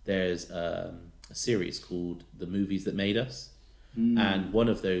Netflix, there's a series called The Movies That Made Us. And one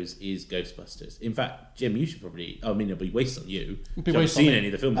of those is Ghostbusters. In fact, Jim, you should probably... I mean, it'll be wasted on you. You haven't seen any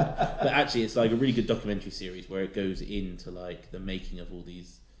of the films. But actually, it's like a really good documentary series where it goes into like the making of all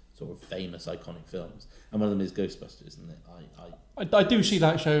these sort of famous, iconic films. And one of them is Ghostbusters. And I do see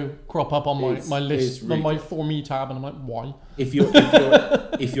that show crop up on my list, really on my good. For Me tab, and I'm like, why? If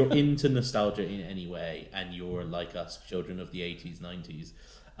you're into nostalgia in any way, and you're like us, children of the 80s, 90s,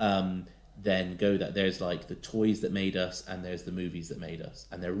 then go that. There's like the toys that made us, and there's the movies that made us,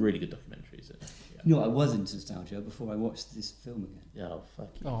 and they're really good documentaries. Yeah. You know, I was into nostalgia before I watched this film again. Oh, fuck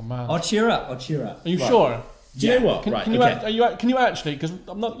you. Oh man. I'll cheer up. Are you Right. sure? Do you know what? Can, right. can you okay. can you actually? Because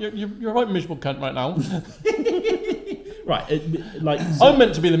I'm not. You're a right miserable cunt right now. Right. I'm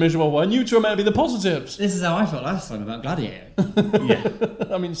meant to be the miserable one. You two are meant to be the positives. This is how I felt last time about Gladiator. Yeah.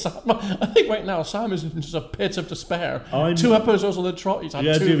 I mean, Sam, I think right now Sam is in just a pit of despair. I'm- 2 episodes on the trot. He's had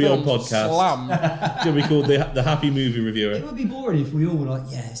Yeah, 2 do the old films podcast. slam. It's going to be called the Happy Movie It Reviewer. would be boring if we all were like,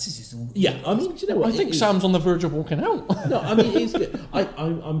 yeah, this is just all... Yeah, I mean, do you know what? I think It is- Sam's on the verge of walking out. No, I mean, it's good.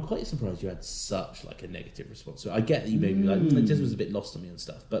 I'm quite surprised you had such like a negative response. So I get that you maybe like it just was a bit lost on me and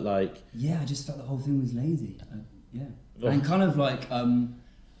stuff, but like Yeah, I just felt the whole thing was lazy. Yeah. Oh. And kind of like,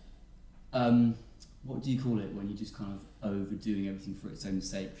 what do you call it when you're just kind of overdoing everything for its own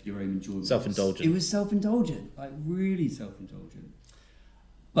sake, for your own enjoyment? Self-indulgent. It was self-indulgent, like really self-indulgent.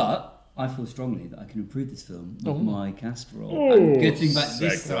 But I feel strongly that I can improve this film with my casserole. And good thing about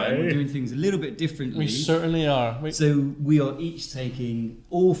this time, we're doing things a little bit differently. We certainly are. So we are each taking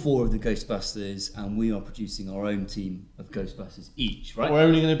all 4 of the Ghostbusters, and we are producing our own team of Ghostbusters each, right? We're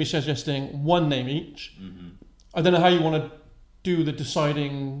only going to be suggesting 1 name each. Mm-hmm. I don't know how you want to do the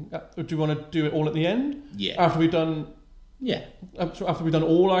deciding. Or do you want to do it all at the end? Yeah. After we've done. Yeah. After we've done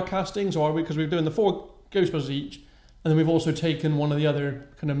all our castings, or are we? Because we're doing the 4 Ghostbusters each, and then we've also taken one of the other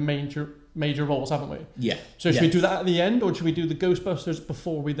kind of major roles, haven't we? Yeah. So should we do that at the end, or should we do the Ghostbusters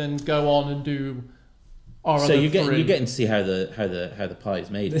before we then go on and do our So other you're 3? getting to see how the pie is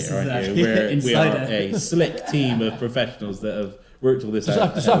made This here, is aren't you? actually We are insider. a slick team of professionals that have worked all this out.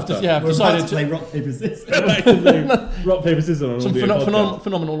 I've decided We're about decided to play to. rock, paper, scissors. Rock, paper, scissors on an Some audio podcast.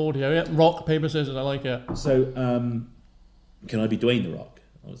 phenomenal audio, yeah. Rock, paper, scissors, I like it. So, can I be Dwayne the Rock?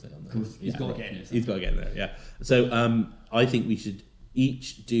 was it? On Of course, he's got to get in it. He's got to get in there. Yeah. So I think we should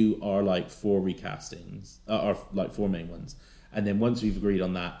each do our like 4 recastings, our like 4 main ones, and then once we've agreed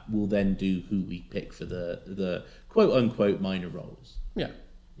on that, we'll then do who we pick for the quote unquote minor roles. Yeah.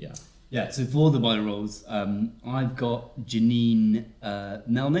 Yeah. Yeah, so for the minor roles, I've got Janine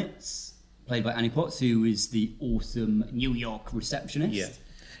Melnitz, played by Annie Potts, who is the awesome New York receptionist. Yeah.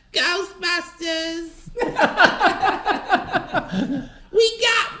 Ghostbusters! We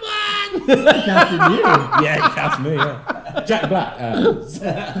got one! Casting you. Yeah, cast me, yeah. Jack Black,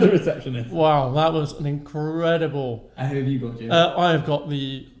 the receptionist. Wow, that was an incredible. Who have you got, Jim? I have got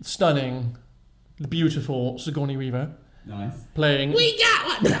the stunning, the beautiful Sigourney Weaver Nice. playing. We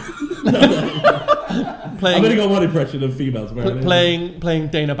got one! Playing, I've only got one impression of females. playing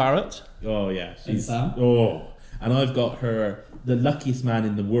Dana Barrett. Oh, yeah. She's... Sam? Oh. And I've got her, the luckiest man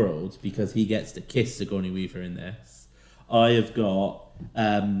in the world, because he gets to kiss Sigourney Weaver in this. I have got...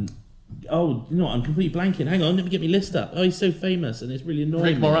 oh, you know what? I'm completely blanking. Hang on, let me get my list up. Oh, he's so famous, and it's really annoying.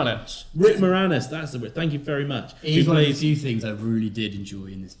 Rick me. Moranis. Rick Moranis, that's the word. Thank you very much. He's Who one of the plays few things I really did enjoy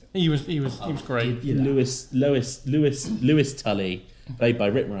in this film. He was great. You know. Lewis Tully, played by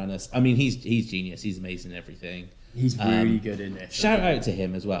Rick Moranis. I mean, he's genius. He's amazing in everything. He's really good in this. Shout out to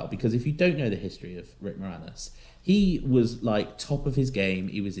him as well, because if you don't know the history of Rick Moranis, he was like top of his game.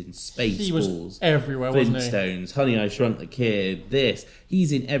 He was in Spaceballs, He was everywhere, wasn't he? Flintstones, Honey, I Shrunk the Kid.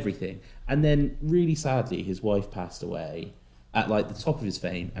 He's in everything. And then, really sadly, his wife passed away at like the top of his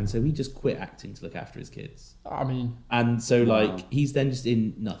fame, and so he just quit acting to look after his kids. I mean, And so, Wow. like, he's then just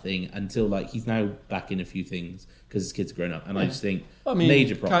in nothing until like he's now back in a few things because his kids are grown up. And I just think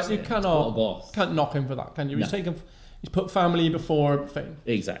major props. You to him. What a cannot boss. can't knock him for that, can you? No. He's put family before fame.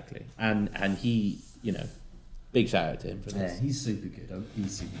 Exactly, and he, you know, big shout out to him for Yeah, this. he's super good.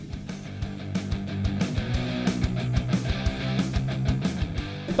 He's super good.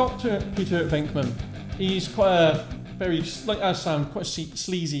 Dr. Peter Venkman. He's quite a very, like as Sam, quite a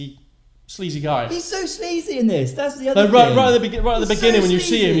sleazy guy. He's so sleazy in this. That's the other Like, thing. right at the He's beginning so when you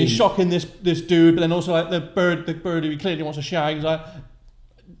see him, sleazy. he's shocking this dude, but then also like the bird who he clearly wants to shag. He's like,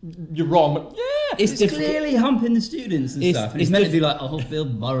 "You're wrong," but yeah, It's clearly humping the students and It's- stuff. And it's he's meant to be like, oh, Bill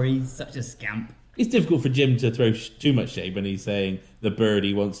Murray's such a scamp. It's difficult for Jim to throw too much shade when he's saying the bird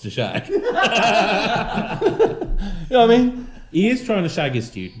he wants to shag. you know what I mean? He is trying to shag his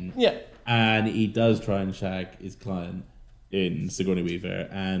student, Yeah. and he does try and shag his client in Sigourney Weaver,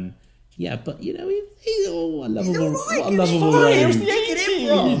 and yeah, but you know, he's a lovable, what a lovable fine, it was rogue. the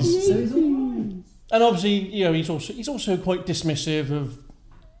 80s. So he's alright. And obviously, you know, he's also quite dismissive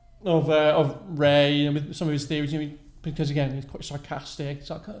of Ray and with some of his theories, you know, because again, he's quite sarcastic. It's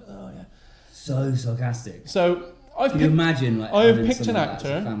like, oh yeah. So sarcastic. So I've Can you picked, imagine like I have having picked an someone like that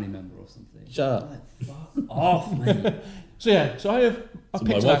as actor. a family member or something? Shut up. Like, fuck off, mate. so I've So picked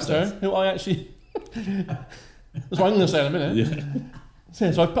my an wife actor says. who I actually. That's what I'm going to say in a minute. Yeah. So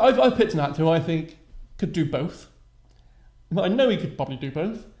I've picked an actor who I think could do both. But I know he could probably do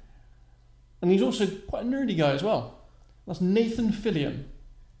both. And he's also quite a nerdy guy as well. That's Nathan Fillion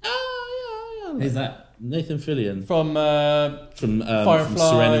Oh, yeah. Who's that? Nathan Fillion from from Firefly,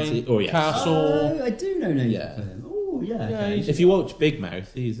 Serenity. Oh, yeah. Castle. Oh, I do know Nathan Yeah. Fillion. Oh, yeah. Yeah, Okay. he's- If you watch Big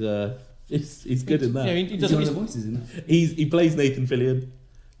Mouth, he's good in that. Yeah, he He's doesn't. one of He's, the voices in that. He plays Nathan Fillion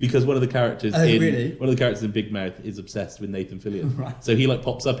because one of the characters in Big Mouth is obsessed with Nathan Fillion. Right. So he like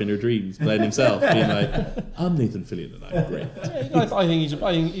pops up in her dreams playing himself, being like, "I'm Nathan Fillion and I'm great." I think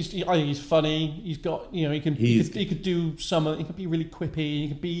he's funny. He's got, you know, he could do some. He could be really quippy.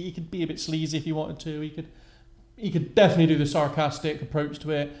 He could be a bit sleazy if he wanted to. He could definitely do the sarcastic approach to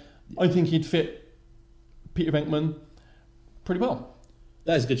it. I think he'd fit Peter Venkman pretty well.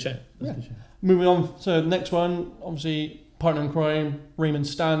 That is a good show. Yeah. Moving on to the next one, obviously partner in crime, Raymond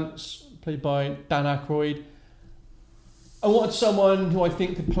Stantz, played by Dan Aykroyd. I wanted someone who I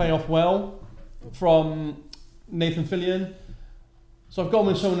think could play off well from Nathan Fillion. So I've gone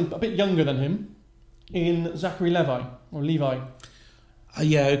with someone a bit younger than him in Zachary Levi.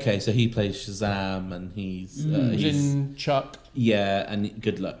 Yeah, okay. So he plays Shazam, and he's in Chuck. yeah, and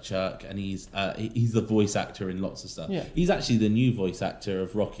Good Luck Chuck, and he's the voice actor in lots of stuff. Yeah. He's actually the new voice actor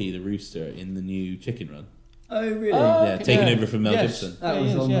of Rocky the Rooster in the new Chicken Run. Oh, really? Oh, Yeah, okay, taking yeah. over from Mel Yes. Gibson. That Yeah,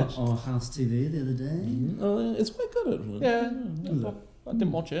 was yes, on yes. our House TV the other day. It's quite good. I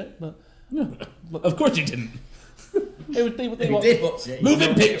didn't watch it, but Of course you didn't. they did watch it.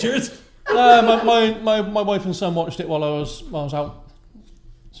 Moving pictures. my wife and son watched it while I was out.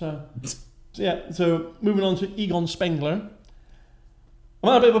 So moving on to Egon Spengler.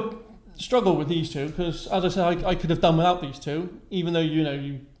 I had a bit of a struggle with these two because, as I said, I could have done without these two, even though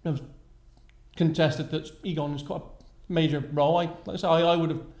you have contested that Egon is quite a major role. Like I said, I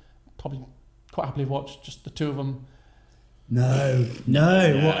would have probably quite happily watched just the two of them. No,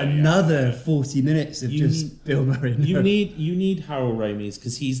 what another 40 minutes of just Bill Murray. No. You need Harold Ramis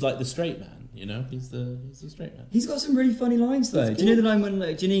because he's like the straight man, you know. He's the straight man. He's got some really funny lines though. Do you know the line when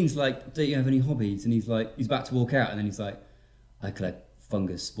like, Janine's like, "Don't you have any hobbies?" And he's about to walk out, and then he's like, "I collect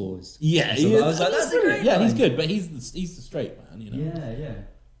fungus spores." Yeah, so I was like, "That's a great line." he's good, but he's the straight man, you know. Yeah.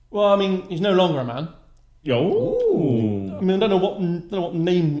 Well, I mean, he's no longer a man. Oh. I mean, I don't know what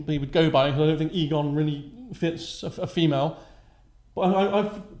name he would go by, because I don't think Egon really fits a female. But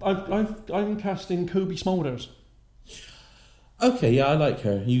I'm casting Kobe Smulders. Okay, yeah, I like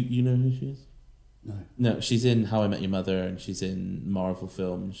her. You know who she is? No. No, she's in How I Met Your Mother, and she's in Marvel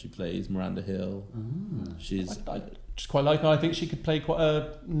films. She plays Miranda Hill. She's I just quite like her. I think she could play quite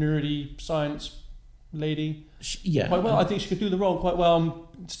a nerdy science lady. Quite well. I think she could do the role quite well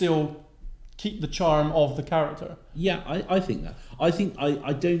and still keep the charm of the character. Yeah, I think that. I think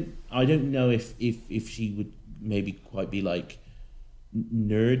I don't know if she would maybe quite be like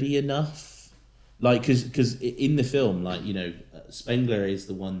nerdy enough, like because in the film, like, you know, Spengler is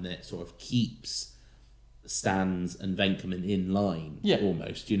the one that sort of keeps Stans and Venkman in line. Yeah,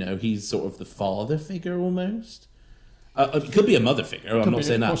 almost. You know, he's sort of the father figure almost. It could be a mother figure. I'm not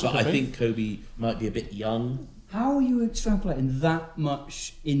saying that, but I think Kobe might be a bit young. How are you extrapolating that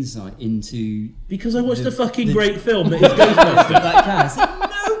much insight into? Because I watched a fucking great film that is Ghostbusters. That cast. At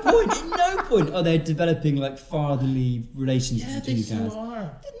no point are they developing like fatherly relationships between the cast.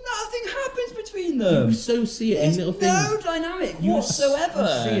 Nothing happens between them. You so see it There's in little things. no dynamic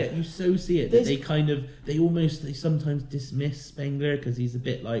whatsoever. You so see it. That they sometimes dismiss Spengler because he's a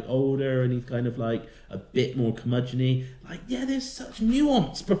bit like older and he's kind of like a bit more curmudgeon-y. Like, yeah, there's such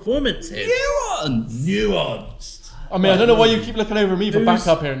nuanced performances. Nuanced. I mean, I don't know why you keep looking over me for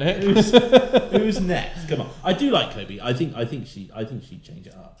backup here, Nick. Who's next? Come on. I do like Kobe. I think she'd change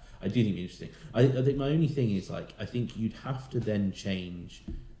it up. I do think it'd be interesting. I think my only thing is, like, I think you'd have to then change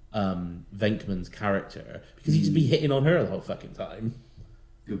Venkman's character because he'd be hitting on her the whole fucking time.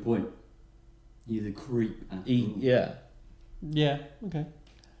 Good point. He's a creep. Yeah. Yeah. Okay.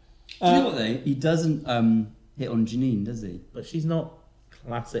 Do you know what though? He doesn't hit on Janine, does he? But she's not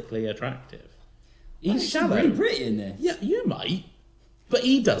classically attractive. He's She's shallow. really pretty in this. Yeah, you might, but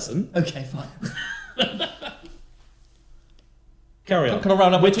he doesn't. Okay, fine. Carry on. Can I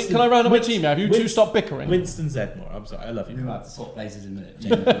round up my team? Can I round up my team? Have you two stop bickering? Winston Zedmore. I'm sorry, I love you. We're about to swap places in a minute.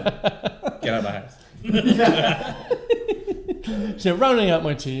 Get out of my house. So rounding out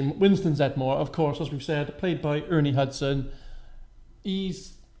my team, Winston Zedmore, of course, as we've said, played by Ernie Hudson.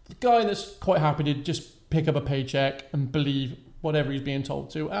 He's the guy that's quite happy to just pick up a paycheck and believe whatever he's being told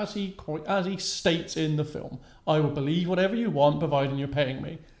to, as he states in the film. I will believe whatever you want, providing you're paying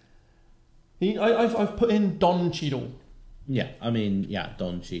me. I've put in Don Cheadle. Yeah, I mean,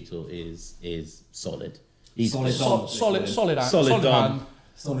 Don Cheadle is solid. He's solid Don.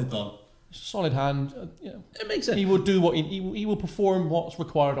 Solid hand. It makes sense. He will do what he will perform what's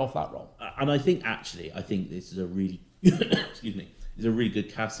required of that role. And I think this is a really excuse me, is a really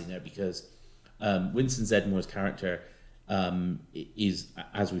good casting there because Winston Zedmore's character is,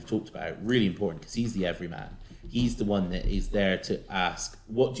 as we've talked about, really important because he's the everyman. He's the one that is there to ask,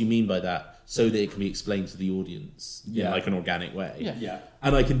 "What do you mean by that?" so that it can be explained to the audience in like an organic way. Yeah.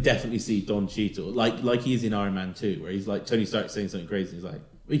 And I can definitely see Don Cheadle, like he is in Iron Man 2, where he's like, Tony Stark saying something crazy, and he's like,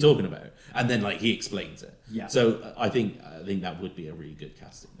 "What are you talking about?" And then like he explains it. Yeah. So I think that would be a really good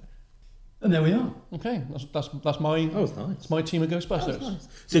casting there. And there we are. Okay, that's my. That was nice. It's my team of Ghostbusters. Nice.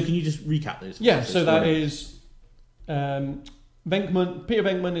 So can you just recap those? Yeah. So that is Venkman. Peter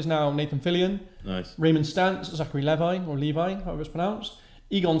Venkman is now Nathan Fillion. Nice. Raymond Stantz, Zachary Levi, however it's pronounced.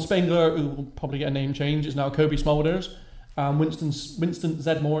 Egon Spengler, who will probably get a name change, is now Kobe Smulders. Winston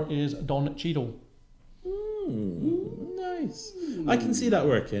Zedmore is Don Cheadle. Nice. I can see that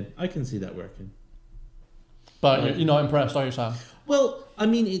working. But you're not impressed, are you, Sam? Well, I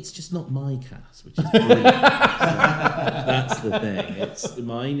mean, it's just not my cast, which is brilliant. That's the thing.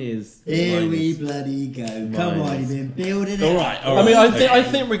 Mine is. Here we bloody go. Come on, you've been building it. All right. I mean, I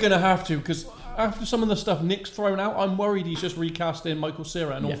think we're going to have to, because after some of the stuff Nick's thrown out, I'm worried he's just recasting Michael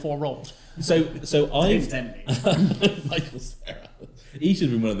Cera in all four roles. So I've Michael Cera. He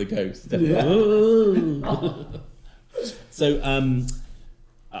should have been one of the ghosts. Definitely. So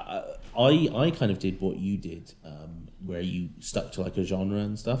I kind of did what you did, where you stuck to like a genre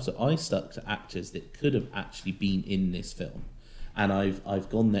and stuff. So I stuck to actors that could have actually been in this film, and I've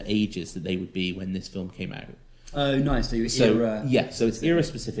gone the ages that they would be when this film came out. Oh, nice. So, so it's era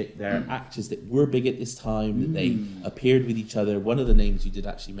specific. There are actors that were big at this time that they appeared with each other. One of the names you did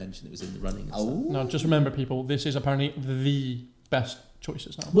actually mention that was in the running. Now, just remember, people, this is apparently the best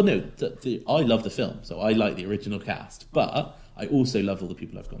choices now. Well, no, I love the film, so I like the original cast, but I also love all the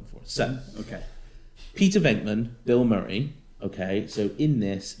people I've gone for. So, okay, Peter Venkman, Bill Murray. Okay, so in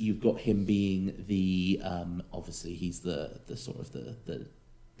this, you've got him being the obviously he's the sort of the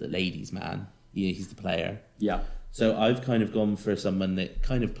ladies' man. Yeah, he's the player. Yeah. So I've kind of gone for someone that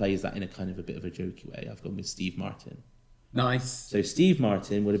kind of plays that in a kind of a bit of a jokey way. I've gone with Steve Martin. Nice. So Steve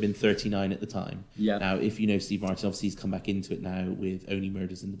Martin would have been 39 at the time. Yeah. Now, if you know Steve Martin, obviously he's come back into it now with Only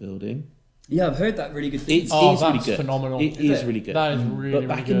Murders in the Building. Yeah, I've heard that really good. It's that's really good. Phenomenal. It is really good. That is really, But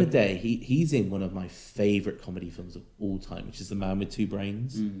back really in the good. day, he's in one of my favourite comedy films of all time, which is The Man with Two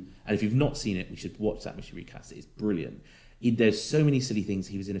Brains. And if you've not seen it, we should watch that. We should recast it. It's brilliant. There's so many silly things.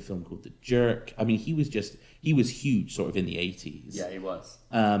 He was in a film called The Jerk. I mean, he was huge sort of in the 80s. Yeah, he was.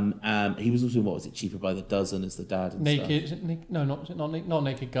 He was also in, what was it, Cheaper by the Dozen as the dad and Naked, stuff. is it no, not not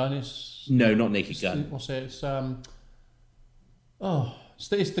Naked Gun. It's No, not Naked Gun. What's it? It's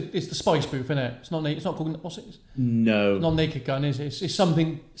it's the spy spoof, isn't it? It's not naked. It's not called. What's it? No. Not Naked Gun, is it? It's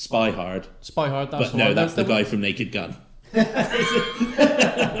something. Spy Hard. Spy Hard. That's But the no, one. that's the guy from Naked Gun.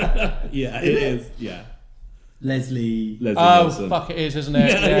 Yeah, it is. Yeah. Leslie Oh Nielsen. fuck! It is, isn't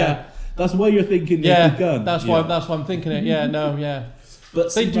it? Yeah. That's why you're thinking Yeah, Naked Gun. that's why I'm thinking it. Yeah, no, yeah. But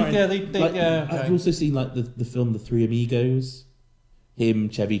They Steve do. Martin, Yeah, they like, yeah. Okay. I've also seen like the film The Three Amigos. Him,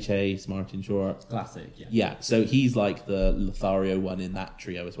 Chevy Chase, Martin Short. classic. Yeah. Yeah, so he's like the Lothario one in that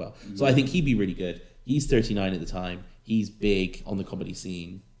trio as well. So I think he'd be really good. He's 39 at the time. He's big on the comedy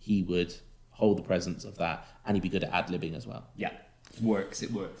scene. He would hold the presence of that, and he'd be good at ad-libbing as well. Yeah. It works.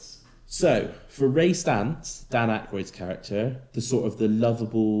 So, for Ray Stantz, Dan Aykroyd's character, the sort of the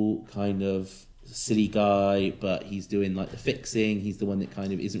lovable kind of silly guy, but he's doing like the fixing. He's the one that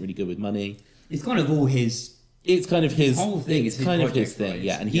kind of isn't really good with money. It's kind of all his. It's kind of his whole thing. It's It's his kind of his project, thing, right?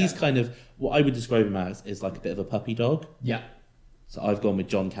 yeah. And he's kind of what I would describe him as is like a bit of a puppy dog. Yeah. So I've gone with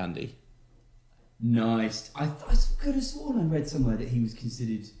John Candy. Nice. I could have sworn I read somewhere that he was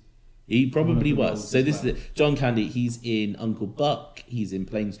considered. He probably One of the was. roles So as this well. is it. John Candy. He's in Uncle Buck. He's in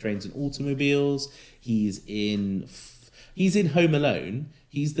Planes, Trains, and Automobiles. He's in Home Alone.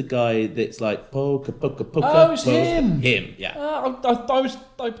 He's the guy that's like poker, poker, poker. Oh, it's him. Him, yeah. I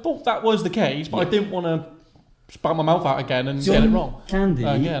thought that was the case, but I didn't want to spat my mouth out again and get it wrong. Candy.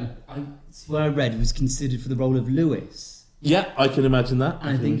 Again. I swear I read was considered for the role of Lewis. Yeah, I can imagine that. And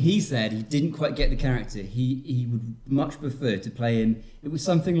I think he said he didn't quite get the character. He would much prefer to play him. It was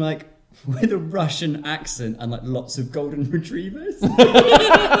something like with a Russian accent and like lots of golden retrievers.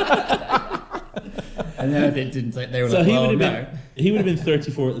 And then it didn't take. They were So like, he well, would have no. been he would have been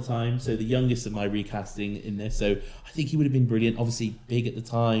 34 at the time, so the youngest of my recasting in this. So I think he would have been brilliant. Obviously big at the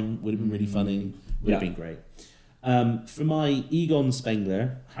time, would have been really funny, would have been great. For my Egon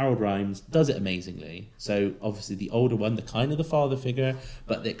Spengler, Harold Rhimes does it amazingly. So obviously the older one, the kind of the father figure,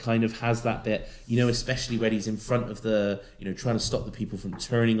 but that kind of has that bit, especially when he's in front of the, trying to stop the people from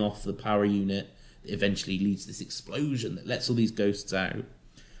turning off the power unit that eventually leads to this explosion that lets all these ghosts out.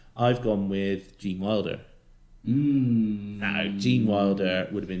 I've gone with Gene Wilder. Now, Gene Wilder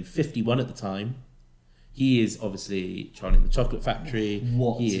would have been 51 at the time. He is obviously Charlie in the Chocolate Factory.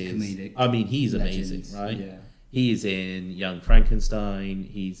 What he a is, comedic I mean, he's legend. amazing, right? Yeah. He's in Young Frankenstein.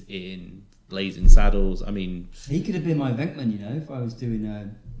 He's in Blazing Saddles. I mean, He could have been my Venkman, if I was doing a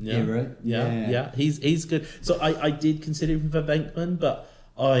era. yeah. He's good. So I did consider him for Venkman, but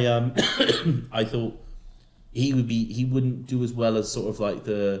I I thought he wouldn't do as well as sort of like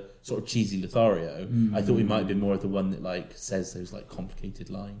the sort of cheesy Lothario. I thought he might have been more of the one that like says those like complicated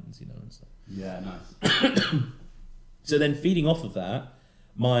lines, and stuff. Yeah, nice. So then feeding off of that,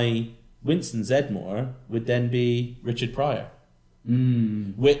 my Winston Zedmore would then be Richard Pryor.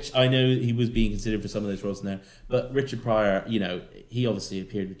 Which I know he was being considered for some of those roles in there, but Richard Pryor, he obviously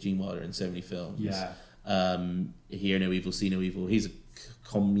appeared with Gene Wilder in so many films. Yeah. Hear No Evil, See No Evil. He's a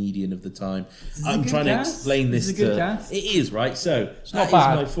comedian of the time. Is it a I'm good trying to cast? explain Is this it a good to. cast? It is, right? So It's that not is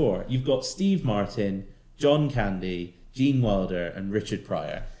bad. my four. You've got Steve Martin, John Candy, Gene Wilder, and Richard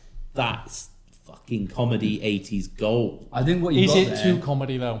Pryor. That's fucking comedy 80s gold. I think what you Is got it there, too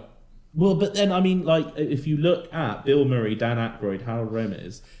comedy though? Well, but then, I mean, like, if you look at Bill Murray, Dan Aykroyd, Harold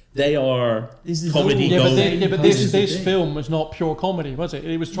Ramis, they are comedy gold. But this film was not pure comedy, was it?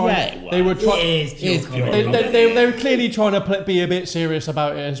 It was trying. Yeah, they were trying. It is pure comedy. They were clearly trying to be a bit serious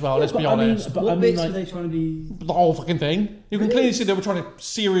about it as well. Let's be honest. What bits were they trying to be? The whole fucking thing. You can clearly see they were trying to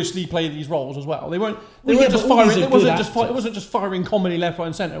seriously play these roles as well. They weren't. Well, They yeah, weren't just but all these firing. are It wasn't good just. actors. It wasn't just firing comedy left, right,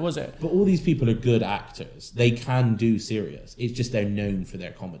 and centre, was it? But all these people are good actors. They can do serious. It's just they're known for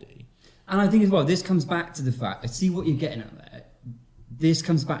their comedy. And I think as well, this comes back to the fact. I see what you're getting at there. This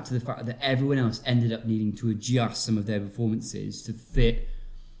comes back to the fact that everyone else ended up needing to adjust some of their performances to fit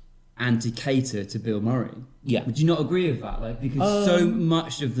and to cater to Bill Murray. Yeah. Would you not agree with that? Like, because so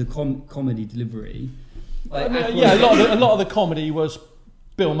much of the comedy delivery, like, Yeah, a lot of the comedy was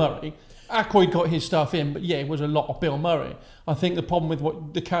Bill Murray. Aykroyd got his stuff in, but yeah, it was a lot of Bill Murray. I think the problem with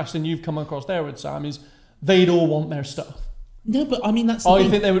what the casting you've come across there with, Sam, is they'd all want their stuff. No, but I mean, that's the I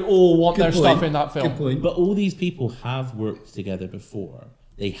thing. think they would all want Good their point. stuff in that film. Good point. But all these people have worked together before.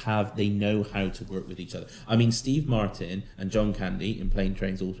 They know how to work with each other. I mean, Steve Martin and John Candy in Plane,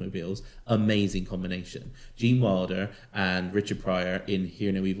 Trains, Automobiles, amazing combination. Gene Wilder and Richard Pryor in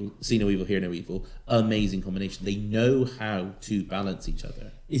Hear No Evil, See No Evil, Hear No Evil, amazing combination. They know how to balance each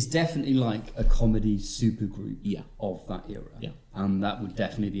other. It's definitely like a comedy supergroup of that era. Yeah. And that would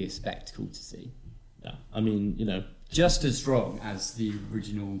definitely be a spectacle to see. Yeah, I mean, you know, Just as strong as the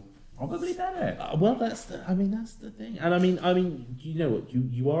original, probably better. well, that's the thing. And I mean, you know what?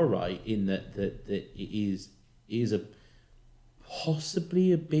 You are right in that it is a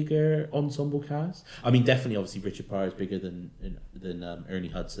possibly a bigger ensemble cast. I mean, definitely, obviously, Richard Pryor is bigger than Ernie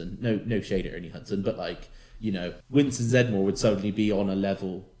Hudson. No shade at Ernie Hudson, but like, you know, Winston Zeddemore would suddenly be on a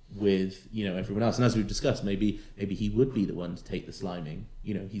level with, you know, everyone else. And as we've discussed, maybe he would be the one to take the sliming.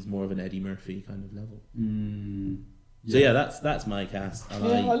 You know, he's more of an Eddie Murphy kind of level. So yeah, that's my cast. And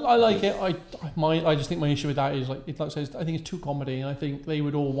I like it. I just think my issue with that is like I says, I think it's too comedy, and I think they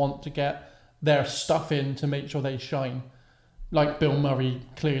would all want to get their stuff in to make sure they shine, like Bill Murray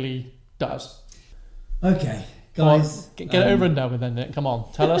clearly does. Okay, guys, Get it over and done with, then, Nick. Come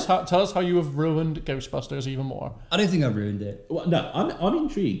on, tell us how you have ruined Ghostbusters even more. I don't think I've ruined it. Well, no, I'm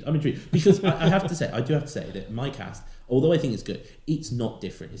intrigued. Because I have to say that my cast, although I think it's good, it's not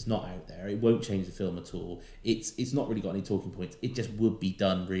different. It's not out there. It won't change the film at all. It's not really got any talking points. It just would be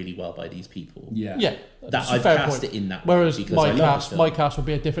done really well by these people. Yeah, That that's a I've fair cast point. it in that way. Whereas Because I love the my film. cast would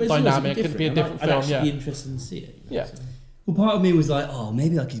be a different But it's always dynamic. It'd be a different I'd film. actually Yeah, be interested to see it. You know, yeah. so. Well, part of me was like, oh,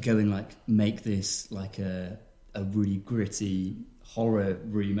 maybe I could go and like make this like a really gritty horror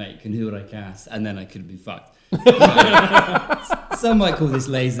remake, and who would I cast? And then I could have been fucked. Some might call this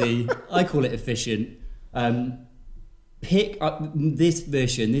lazy. I call it efficient. Pick up this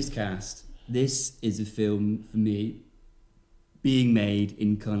version, this cast. This is a film for me being made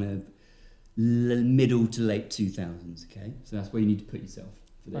in kind of middle to late 2000s. Okay, so that's where you need to put yourself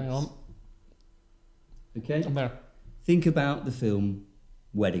for this. Hang on, Okay, I'm there. think about the film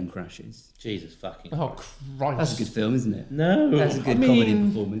Wedding Crashes. Jesus fucking. Oh Christ! That's a good film, isn't it? No. That's a good I mean, comedy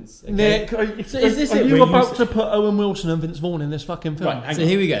performance. Okay? Nick, are So is this it you where you about s- to put Owen Wilson and Vince Vaughn in this fucking film? Right, hang So on.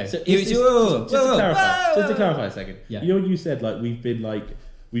 here we go. So Here is we- this- whoa, just to whoa, clarify, whoa. just to clarify a second. Yeah. You said like we've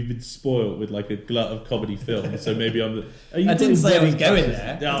been spoiled with like a glut of comedy films. So maybe I'm the. Are you I didn't say I was putting going Wedding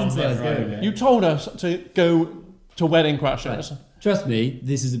there. Crashes? I didn't say I was going there. You told us to go to Wedding Crashers. Right. Trust me,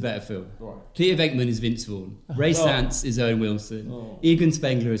 this is a better film. Right. Peter Venkman is Vince Vaughn. Ray Stantz is Owen Wilson. Egan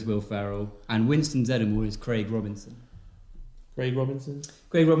Spengler is Will Ferrell. And Winston Zeddemore is Craig Robinson. Craig Robinson.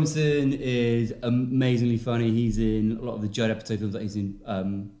 Craig Robinson is amazingly funny. He's in a lot of the Judd Apatow films. Like he's in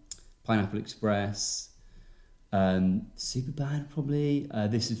Pineapple Express, Superbad probably.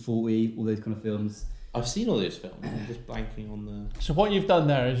 This is 40. All those kind of films. I've seen all those films. I'm just blanking on the. So what you've done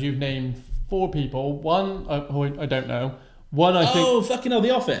there is you've named 4 people. One who I don't know. One I think. Oh fucking hell! The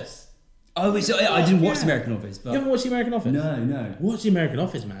Office. Oh, so I didn't watch The American Office, You but haven't watched The American Office? no. Watch The American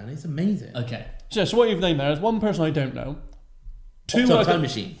Office, man. It's amazing. Okay. So what you've named there is one person I don't know. Hot Tub Time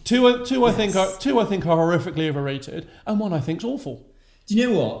Machine. Two I think are horrifically overrated, and one I think's awful. Do you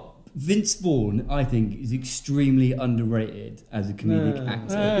know what? Vince Vaughn, I think, is extremely underrated as a comedic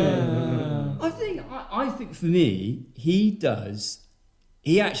actor. I think for me, he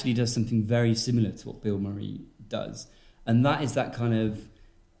actually does something very similar to what Bill Murray does, and that is that kind of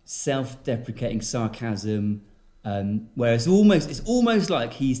self-deprecating sarcasm, where it's almost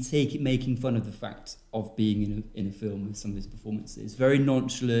like he's making fun of the fact of being in a film with some of his performances. Very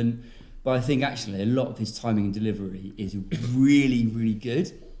nonchalant, but I think actually a lot of his timing and delivery is really, really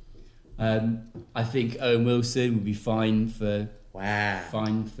good. I think Owen Wilson would be fine for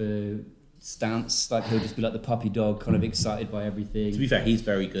stance. Like he'll just be like the puppy dog, kind of excited by everything. To be fair, he's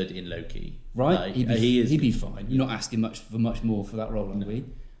very good in Loki. Right? Like, He'd be fine. You're not asking much more for that role, are we?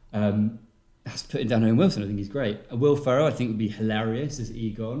 That's putting down Owen Wilson. I think he's great. Will Ferrell, I think, would be hilarious as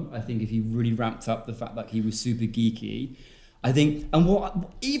Egon. I think if he really ramped up the fact that he was super geeky, I think. And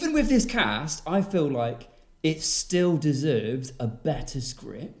even with this cast, I feel like it still deserves a better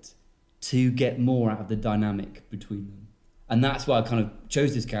script to get more out of the dynamic between them. And that's why I kind of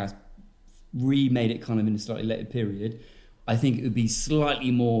chose this cast, remade it kind of in a slightly later period. I think it would be slightly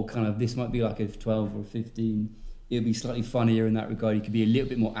more kind of, this might be like a 12 or 15. It would be slightly funnier in that regard. You could be a little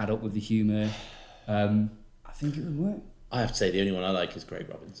bit more adult with the humour. I think it would work. I have to say, the only one I like is Craig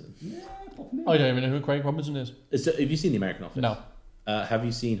Robinson. Yeah, pop him in. I don't even know who Craig Robinson is. So, have you seen The American Office? No. Have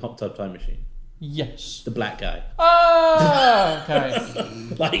you seen Hot Tub Time Machine? Yes. The black guy. Oh,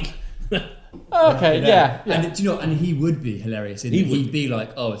 okay. Like... Okay, yeah. And do you know? And he would be hilarious. He'd be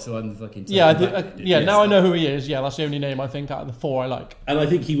like, "Oh, so I'm the fucking." Now I know who he is. Yeah, that's the only name I think out of the four I like. And I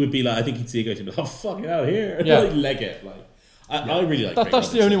think he would be like, I think he'd see a ghost and be like, "Oh, fucking out here!" And Yeah. like leg it. Like, I really like. That's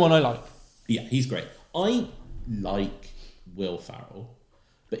the only one I like. Yeah, he's great. I like Will Ferrell,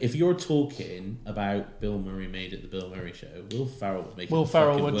 but if you're talking about Bill Murray made it the Bill Murray show, Will Ferrell would make it Will the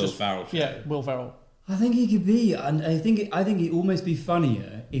Ferrell fucking would Will just Ferrell show. Yeah, Will Ferrell. I think he could be, and I think it'd almost be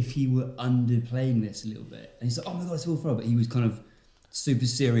funnier if he were underplaying this a little bit. And he's like, "Oh my god, it's Will Ferrell," but he was kind of super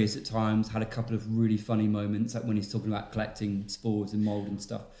serious at times. Had a couple of really funny moments, like when he's talking about collecting spores and mold and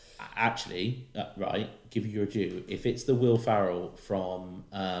stuff. Actually, right, give you your due. If it's the Will Ferrell from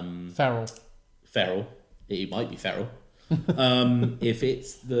Ferrell. It might be Ferrell. If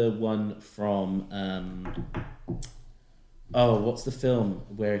it's the one from what's the film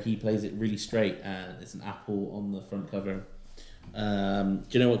where he plays it really straight and it's an apple on the front cover? Do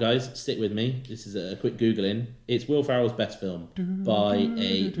you know what, guys? Stick with me. This is a quick Googling. It's Will Ferrell's best film by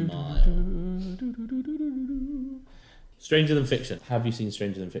a mile. Stranger Than Fiction. Have you seen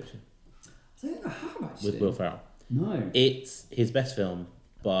Stranger Than Fiction? I don't know how actually. With Will Ferrell. No. It's his best film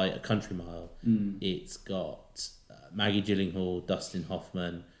by a country mile. It's got Maggie Gyllenhaal, Dustin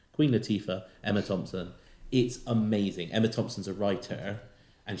Hoffman, Queen Latifah, Emma Thompson. It's amazing. Emma Thompson's a writer,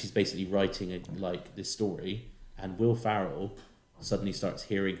 and she's basically writing this story. And Will Ferrell suddenly starts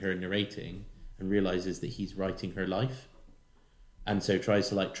hearing her narrating and realizes that he's writing her life, and so tries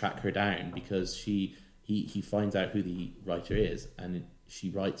to track her down because he finds out who the writer is, and she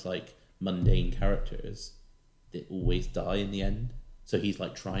writes mundane characters that always die in the end. So he's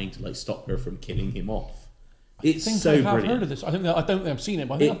trying to stop her from killing him off. It's so brilliant. I've heard of this. I don't think I've seen it,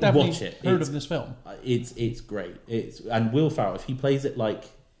 but I think I've definitely heard of this film. It's great. And Will Ferrell, if he plays it like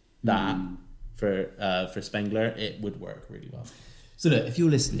that for Spengler, it would work really well. So look, if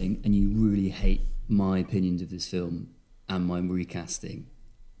you're listening and you really hate my opinions of this film and my recasting,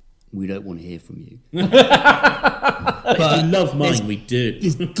 we don't want to hear from you. But if you love mine, we do.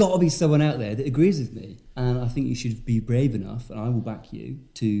 There's got to be someone out there that agrees with me. And I think you should be brave enough, and I will back you,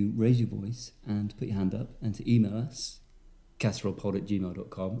 to raise your voice and put your hand up and to email us,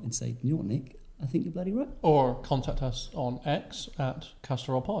 casserolpod@gmail.com, and say, "You know what, Nick? I think you're bloody right." Or contact us on X at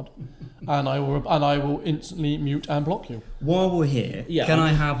casserolpod, and I will instantly mute and block you. While we're here, can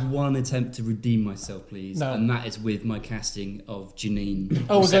I have one attempt to redeem myself, please? No. And that is with my casting of Janine.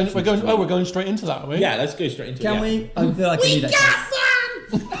 We're going straight into that, are we? Yeah, let's go straight into it. Can we? I feel like I need that.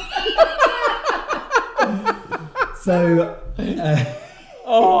 So,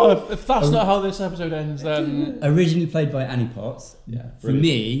 if that's not how this episode ends, then originally played by Annie Potts. Yeah, For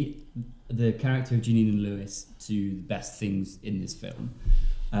me, the character of Janine and Lewis to the best things in this film.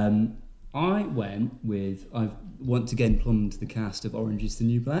 I went with, I've once again plumbed the cast of Orange is the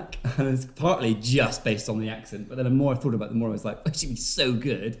New Black, and it's partly just based on the accent, but then the more I thought about it, the more I was like, oh, she'd be so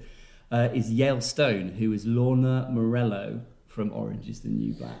good, is Yale Stone, who is Lorna Morello from Orange is the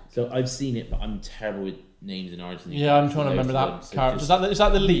New Black. So I've seen it, but I'm terrible with names in Orange is the New yeah, Black. I'm trying to remember that So character. just- Is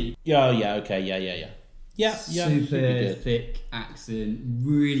that the lead? Yeah, okay, yeah. Super thick accent,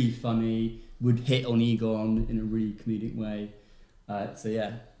 really funny, would hit on Egon in a really comedic way. So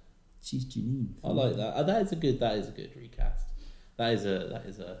yeah, she's Janine. I like that. That is a good recast. That is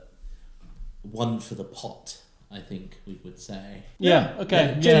a one for the pot, I think we would say. Yeah.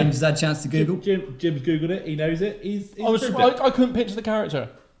 Okay. Yeah, James has had a chance to Google. Jim's googled it. He knows it. He's I couldn't picture the character.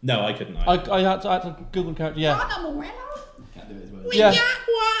 No, I couldn't. I had to Google the character. Yeah. Can't do it as well. Yeah.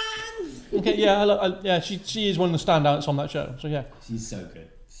 Okay. Yeah. She is one of the standouts on that show. So yeah. She's so good.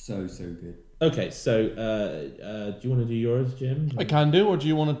 So good. Okay, so do you want to do yours, Jim? I can do, or do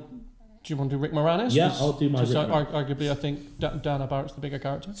you want to do Rick Moranis? Yeah, I'll do my Rick Moranis. Arguably, I think Dana Barrett's the bigger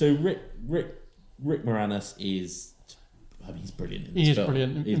character. So Rick Moranis is I mean, he's brilliant in He this is film.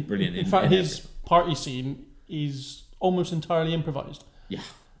 brilliant. He's brilliant. In fact, his party scene is almost entirely improvised. Yeah.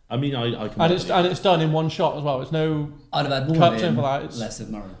 I mean, I can. And it's done in one shot as well. It's no I'd have had more cuts of in him, for that. It's, less of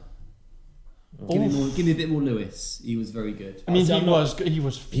Murray. Oof. Give me a bit more Lewis. He was very good. I mean, See, he I'm was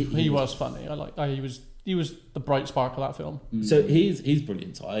funny. He was the bright spark of that film. So he's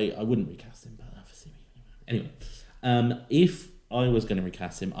brilliant. So I wouldn't recast him, but obviously anyway. If I was going to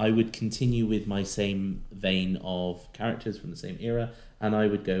recast him, I would continue with my same vein of characters from the same era, and I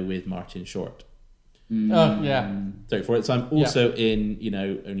would go with Martin Short. Yeah. Sorry for it. So I'm also in,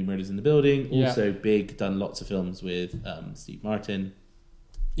 Only Murders in the Building. Yeah. Also big, done lots of films with Steve Martin.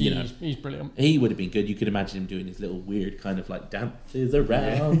 He's brilliant. He would have been good. You could imagine him doing his little weird kind of like dances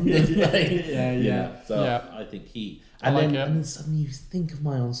around. So I think he. And then suddenly you think of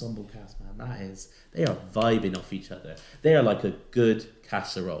my ensemble cast, man. They are vibing off each other. They are like a good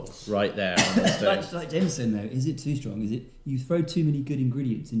casserole right there on the stove. like Jameson though, is it too strong? Is it you throw too many good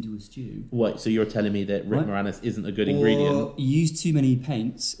ingredients into a stew? What? So you're telling me that Rick Moranis isn't a good ingredient? Or you use too many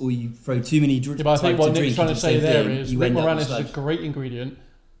paints, or you throw too many But I think what Nick's trying to say there is Rick Moranis is a like, great ingredient.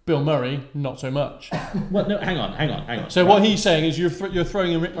 Bill Murray, not so much. What? No, hang on. So what he's saying is you're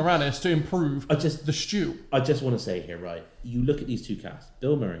throwing in Rick Moranis to improve the stew. I just want to say here, right? You look at these two casts: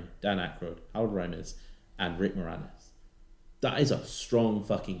 Bill Murray, Dan Aykroyd, Harold Ramis, and Rick Moranis. That is a strong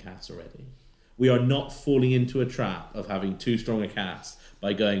fucking cast already. We are not falling into a trap of having too strong a cast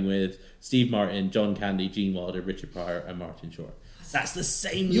by going with Steve Martin, John Candy, Gene Wilder, Richard Pryor, and Martin Short. That's the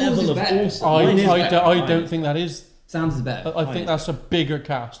same Yours level is of better. awesome. I don't think that is. Sounds is better. I think that's a bigger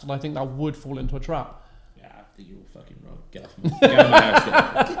cast, and I think that would fall into a trap. Yeah, I think you're all fucking wrong. Get off my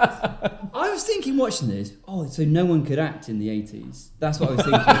house. I was thinking watching this, so no one could act in the 80s. That's what I was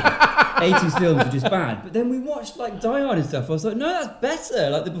thinking. 80s films were just bad. But then we watched like Die Hard and stuff. I was like, no, that's better.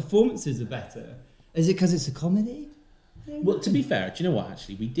 Like the performances are better. Is it because it's a comedy? Well, to be fair, do you know what?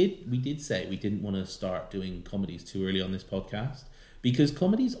 Actually, we did say we didn't want to start doing comedies too early on this podcast because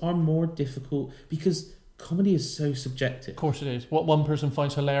comedies are more difficult because comedy is so subjective. Of course it is. What one person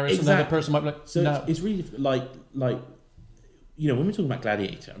finds hilarious, Exactly. and the other person might be like, so no. it's really like when we're talking about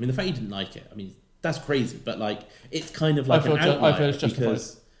Gladiator, I mean, the fact you didn't like it, I mean, that's crazy. But like, it's kind of like an outlier. I feel it's justified.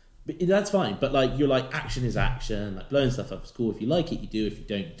 But that's fine. But like, you're like, action is action. Like blowing stuff up is cool. If you like it, you do. If you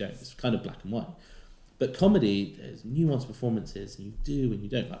don't, you don't. It's kind of black and white. But comedy, there's nuanced performances, and you do and you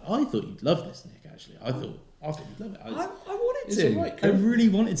don't. Like, I thought you'd love this, Nick. Actually, I thought you'd love it. I wanted It's to. alright, I cool. really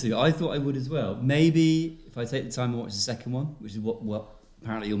wanted to. I thought I would as well. Maybe if I take the time and watch the second one, which is what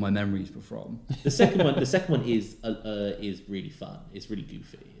apparently all my memories were from. The second one is really fun. It's really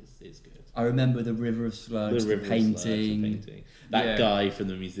goofy. It's good. I remember the River of Slugs, the painting. That guy from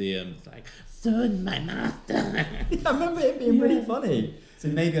the museum is like, son, my master. I remember it being really funny. So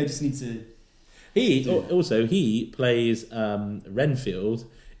maybe I just need to. He plays Renfield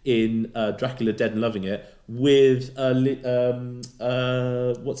in Dracula Dead and Loving It with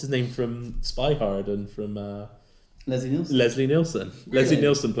what's his name from Spy Hard and from Leslie Nielsen. Leslie Nielsen. Really? Leslie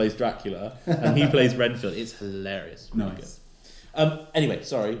Nielsen plays Dracula and he plays Renfield. It's hilarious. Really Nice. good. Anyway,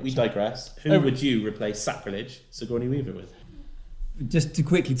 sorry, we digress. Who would you replace Sacrilege Sigourney Weaver with? Just to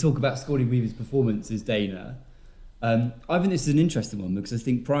quickly talk about Sigourney Weaver's performance as Dana. I think this is an interesting one because I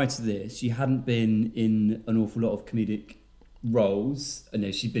think prior to this, she hadn't been in an awful lot of comedic roles. I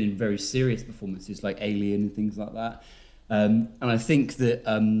know she'd been in very serious performances like Alien and things like that. And I think that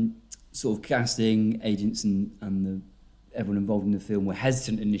sort of casting agents and everyone involved in the film were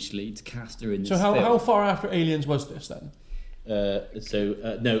hesitant initially to cast her in this So film. how far after Aliens was this then?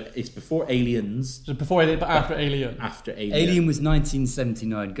 No, it's before Aliens. So before Alien, but after Alien. After Alien. Alien was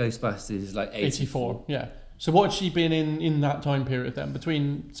 1979. Ghostbusters is like 84. Yeah. So what had she been in that time period then,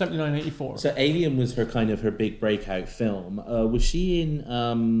 between 79 and 84? So Alien was her big breakout film. Was she in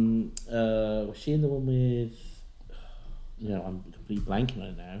the one with? I'm completely blanking on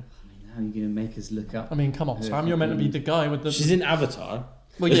it now. How are you going to make us look up? I mean, come on, Sam, you're meant to be the guy with the... She's in Avatar.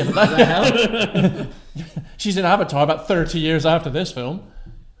 Well, yeah, but that she's in Avatar about 30 years after this film.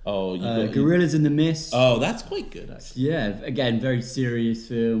 Oh, Gorillas in the Mist. Oh, that's quite good, actually. Yeah, again, very serious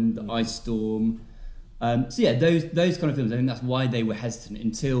film. The Ice Storm. So yeah, those kind of films. I think that's why they were hesitant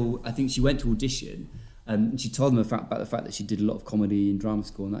until I think she went to audition. And she told them about the fact that she did a lot of comedy and drama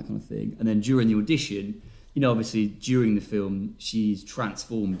school and that kind of thing. And then during the audition, obviously during the film, she's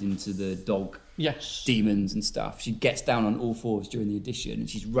transformed into the dog demons and stuff. She gets down on all fours during the audition and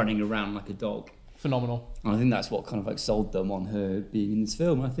she's running around like a dog. Phenomenal. And I think that's what kind of like sold them on her being in this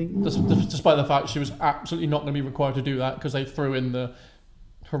film. I think, despite the fact she was absolutely not going to be required to do that because they threw in the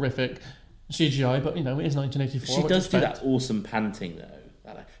horrific CGI, but it is 1984. She does do that awesome panting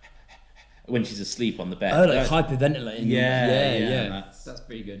though, when she's asleep on the bed. Oh, like hyperventilating. Yeah. That's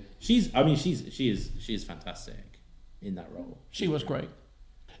pretty good. She is fantastic in that role. She was great.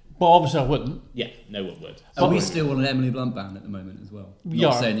 But obviously I wouldn't. Yeah, no one would. Are we still on an Emily Blunt ban at the moment as well? Yeah.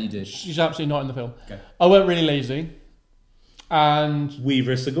 Not saying that you did. She's absolutely not in the film. Okay. I went really lazy. And...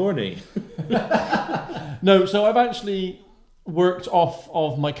 Weaver Sigourney. No, so I've actually worked off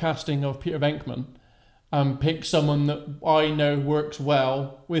of my casting of Peter Venkman and picked someone that I know works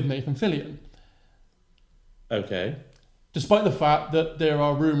well with Nathan Fillion. Okay. Despite the fact that there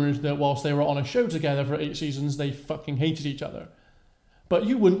are rumours that whilst they were on a show together for 8 seasons, they fucking hated each other. But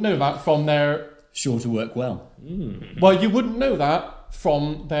you wouldn't know that from their... Sure to work well. Well, you wouldn't know that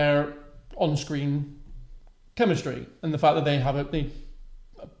from their on-screen chemistry and the fact that they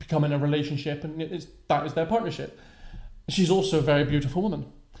become in a relationship and that is their partnership. She's also a very beautiful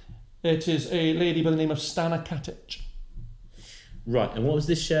woman. It is a lady by the name of Stana Katic. Right, and what was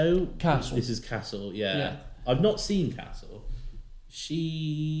this show? Castle. This is Castle, yeah. Yeah. I've not seen Castle.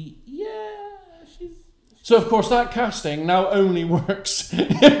 She's... So, of course, that casting now only works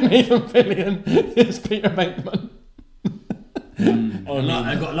if Nathan Fillion is Peter Venkman.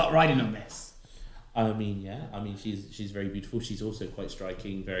 I've got a lot riding on this. I mean, she's very beautiful. She's also quite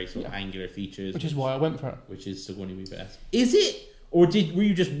striking, very sort of angular features. Which is why I went for her. Which is Sigourney Weaver-esque. Is it? Or were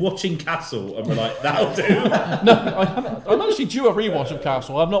you just watching Castle and were like, that'll do? No, I haven't. I'm actually due a rewatch of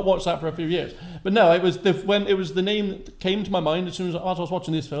Castle. I've not watched that for a few years. But no, it was the name that came to my mind as soon as I was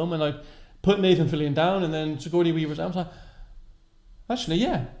watching this film, and I put Nathan Fillion down, and then Sigourney Weaver's down. I was like, actually,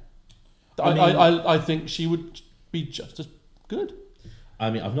 yeah. I think she would be just as good. I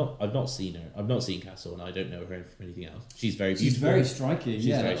mean, I've not seen her. I've not seen Castle, and I don't know her from anything else. She's very beautiful. She's very striking. She's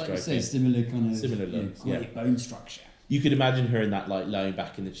very striking. You say, similar kind of looks. great bone structure. You could imagine her in that, like, lying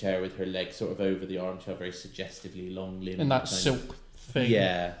back in the chair with her legs sort of over the armchair, very suggestively long limbs. In that silk thing.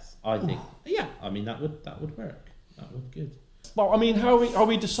 Yeah, I think. Yeah, I mean that would work. That would be good. Well, I mean, how are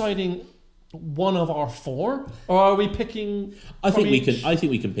we deciding one of our 4, or are we picking? I think we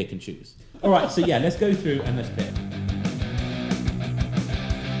can pick and choose. All right, so yeah, let's go through and let's pick.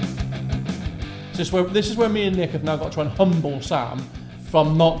 This is where me and Nick have now got to try and humble Sam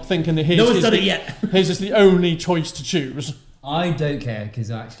from not thinking that his is the only choice to choose. I don't care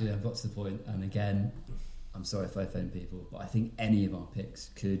because actually I've got to the point, and again, I'm sorry if I offend people, but I think any of our picks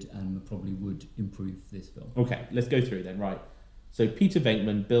could and probably would improve this film. Okay, let's go through then. Right, so Peter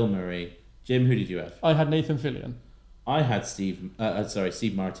Venkman, Bill Murray, Jim. Who did you have? I had Nathan Fillion. I had Steve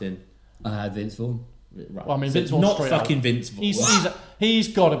Martin. I had Vince Vaughn. Right. Well, I mean, so Vince Vaughn's not straight fucking out. Vince Vaughn. He's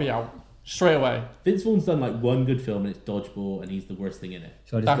got to be out straight away. Vince Vaughn's done like one good film and it's Dodgeball, and he's the worst thing in it.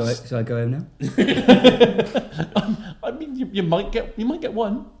 Shall I go home now? I mean, you might get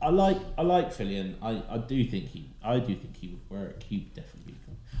one. I like Fillion. I do think he would work. He'd definitely be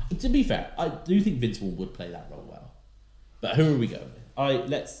fun. To be fair, I do think Vince Vaughn would play that role well. But who are we going with?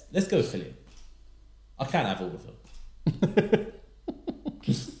 Let's go with Fillion. I can't have all of them.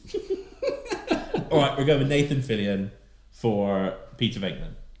 All right, we're going with Nathan Fillion for Peter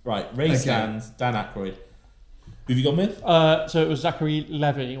Venkman. Right, Ray Stans, Dan Aykroyd. Who have you gone with? So it was Zachary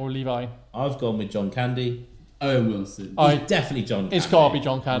Levi or Levi. I've gone with John Candy. Owen Wilson. It's definitely John Candy. It's got to be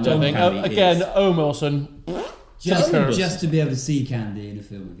John Candy, I think. Again, Owen Wilson. Just to be able to see Candy in a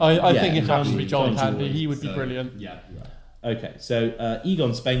film. I think it has to be John Candy. He would be brilliant. Yeah, right. Okay, so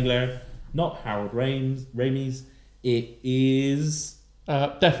Egon Spengler, not Harold Ramis. It is...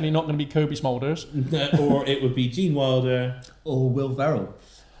 definitely not going to be Kobe Smulders. Or it would be Gene Wilder. Or Will Ferrell.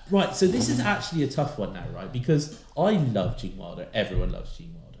 Right, so this is actually a tough one now, right? Because I love Gene Wilder. Everyone loves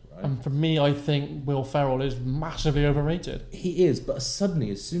Gene Wilder, right? And for me, I think Will Ferrell is massively overrated. He is, but suddenly,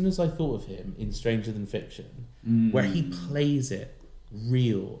 as soon as I thought of him in Stranger Than Fiction, where he plays it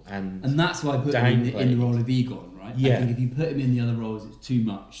real and that's why I put him in the role of Egon, right? Yeah. I think if you put him in the other roles, it's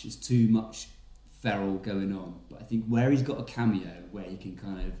too much Ferrell going on. But I think where he's got a cameo, where he can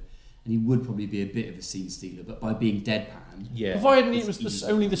kind of... And he would probably be a bit of a scene stealer, but by being deadpan... Yeah. Provided it was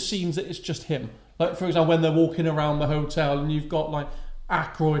only the scenes that it's just him. Like, for example, when they're walking around the hotel and you've got, like,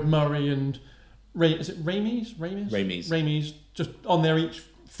 Aykroyd, Murray and... Is it Ramis? Ramis, just on their each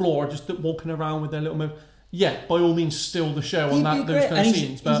floor, just walking around with their little move. Yeah, by all means, still the show on those kind of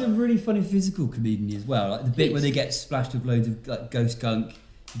scenes. But he's a really funny physical comedian as well. Like the bit where they get splashed with loads of like ghost gunk.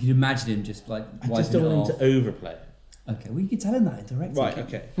 You can imagine him just like... I just don't want him to overplay it. Okay, well you can tell him that in directing. Right,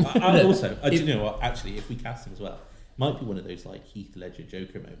 okay. I also, do you know what? Actually, if we cast him as well, it might be one of those like Heath Ledger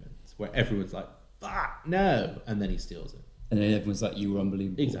Joker moments where everyone's like, no, and then he steals it. And then everyone's like, you were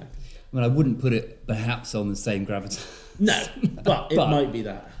unbelievable. Exactly. I mean, I wouldn't put it perhaps on the same gravity. No, but it might be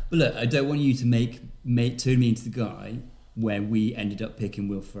that. But look, I don't want you to turn me into the guy where we ended up picking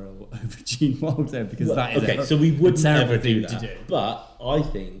Will Ferrell over Gene Wilder because that is okay. So we would never do thing that. to do. But I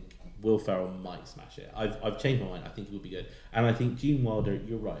think Will Ferrell might smash it. I've changed my mind. I think it would be good. And I think Gene Wilder,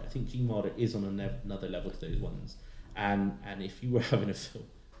 you're right. I think Gene Wilder is on another level to those ones. And if you were having a film,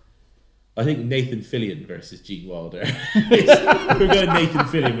 I think Nathan Fillion versus Gene Wilder. If we're going Nathan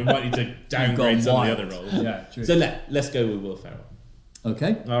Fillion, we might need to downgrade some of the other roles. Yeah, true. So let's go with Will Ferrell.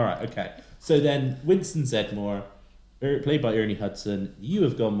 Okay. All right, okay. So then Winston Zeddemore, played by Ernie Hudson. You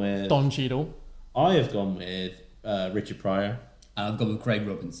have gone with Don Cheadle. I have gone with Richard Pryor. And I've gone with Craig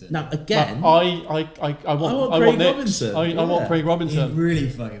Robinson. Now again, I want Craig Nick. Robinson. I want Craig He's Robinson. really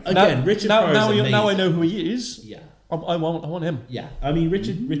fucking funny. again, Richard Pryor is amazing. Now I know who he is. Yeah, I want him. yeah. I mean,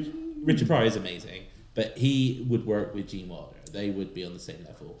 Richard Pryor is amazing, but he would work with Gene Wilder. They would be on the same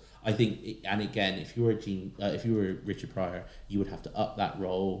level. I think, and again, if you were Richard Pryor, you would have to up that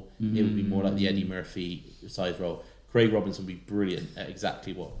role. It would be more like the Eddie Murphy size role. Craig Robinson would be brilliant at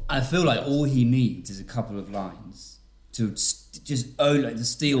exactly what. I feel like all he needs is a couple of lines to to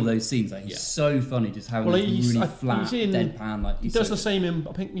steal those scenes. Like he's so funny, just having this really flat, deadpan. Like he does the same in.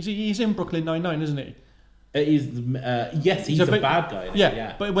 I think he's in Brooklyn Nine-Nine, isn't he? Yes, he's a bad guy.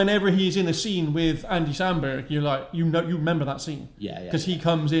 Yeah, but whenever he's in a scene with Andy Samberg, you're like, you remember that scene. Yeah. Because he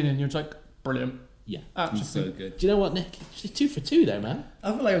comes in and you're just like, brilliant. Yeah, absolutely so good. Do you know what, Nick? You're 2 for 2 there, man.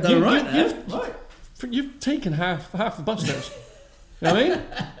 I feel like I've done right. You've taken half the Busters. You know what I mean?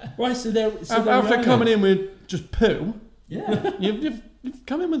 Right, so they're after coming in with just poo, Yeah, you've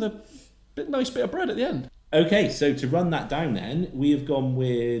come in with a nice bit of bread at the end. Okay, so to run that down then, we have gone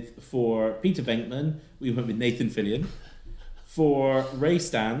with, for Peter Venkman, we went with Nathan Fillion. For Ray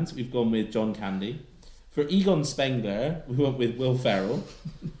Stantz, we've gone with John Candy. For Egon Spengler, we went with Will Ferrell.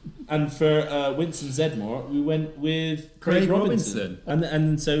 And for Winston Zeddemore, we went with Craig Robinson.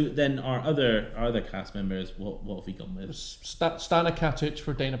 And so then our other cast members, what have we gone with? Stana Katic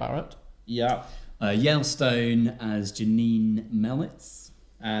for Dana Barrett. Yeah. Yale Stone as Janine Melnitz.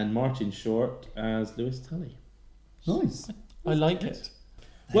 And Martin Short as Lewis Tully. Nice. I like it.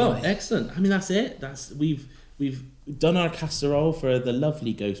 Well, excellent. I mean, that's it. We've done our casserole for the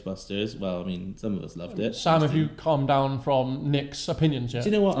lovely Ghostbusters. Well, I mean, some of us loved it. Sam, have you calmed down from Nick's opinions yet? Do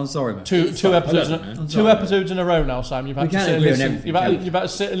you know what? I'm sorry, man. Two episodes in a row now, Sam. You've had to sit and listen. You've had to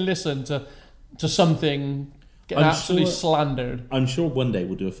sit and listen to something getting absolutely slandered. I'm sure one day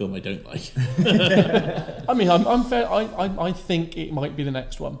we'll do a film I don't like. I mean, I'm fair. I think it might be the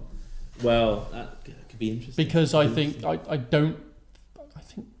next one. Well, that could be interesting. Because I think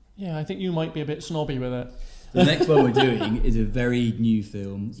you might be a bit snobby with it. The next one we're doing is a very new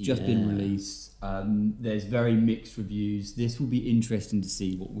film. It's just been released. There's very mixed reviews. This will be interesting to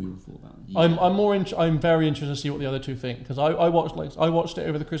see what we all thought about it. Yeah. I'm very interested to see what the other two think, because I watched it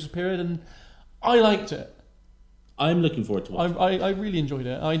over the Christmas period and I liked it. I'm looking forward to watching. I really enjoyed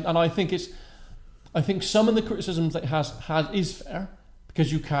it. I think some of the criticisms that it has is fair,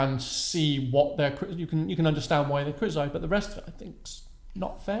 because you can see what you can understand why they criticise, but the rest of it I think's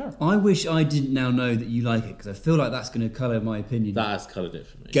not fair. I wish I didn't now know that you like it, because I feel like that's going to colour my opinion. That has coloured it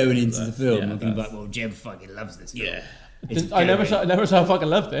for me. Going into the film, I'm going to be like, well, Jem fucking loves this film. Yeah. I never said I fucking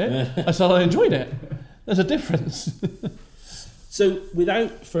loved it. I said I enjoyed it. There's a difference. So,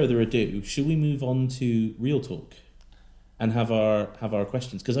 without further ado, should we move on to Real Talk and have our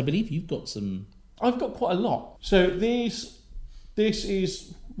questions? Because I believe you've got some. I've got quite a lot. So this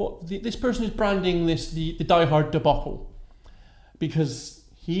is what this person is branding this the Die Hard debacle, because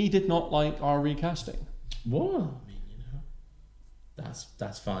he did not like our recasting. What? I mean,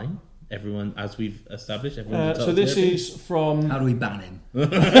 that's fine. Everyone, as we've established, everyone. So this is from. How do we ban him?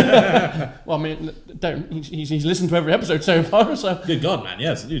 Well, I mean, don't. He's listened to every episode so far. So good God, man!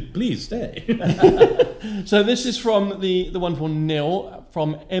 Yes, dude, please stay. So this is from the wonderful Neil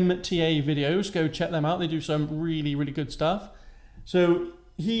from MTA Videos. Go check them out. They do some really, really good stuff. So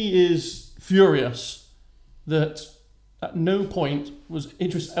he is furious that at no point was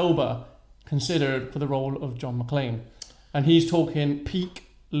Idris Elba considered for the role of John McClane, and he's talking peak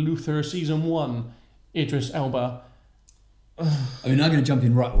Luther season 1 Idris Elba. I mean, I'm going to jump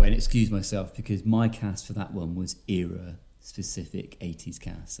in right away and excuse myself, because my cast for that one was era specific 80s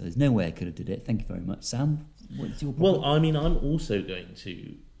cast, so there's no way I could have did it. Thank you very much. Sam, what's your problem? Well, I mean, I'm also going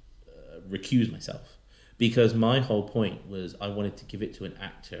to recuse myself, because my whole point was I wanted to give it to an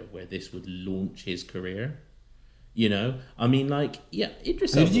actor where this would launch his career. You know, I mean, like, yeah,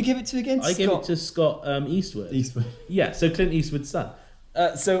 Idris Elba. Who did you give it to again? I gave it to Scott Eastwood. Yeah, so Clint Eastwood's son.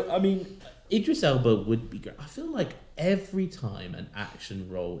 So, I mean, Idris Elba would be great. I feel like every time an action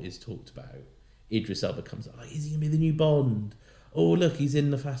role is talked about, Idris Elba comes up, like, is he going to be the new Bond? oh look, he's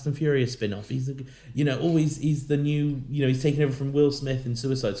in the Fast and Furious spin-off. He's he's the new, he's taking over from Will Smith in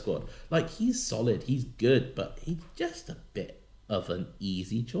Suicide Squad. Like, he's solid, he's good, but he's just a bit of an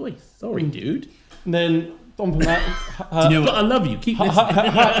easy choice. Sorry, dude. And then on from that, But I love you. Keep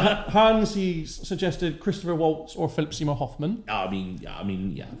listening. Hans, he suggested Christopher Waltz or Philip Seymour Hoffman. I mean,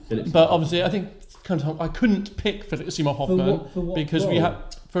 yeah. Philip But obviously, I think I couldn't pick Philip Seymour Hoffman For what because we role?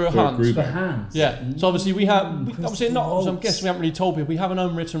 had for Hans. Gruber. For hands. Yeah. So obviously we have obviously Christopher not. So I'm Waltz. guessing we haven't really told people. We have an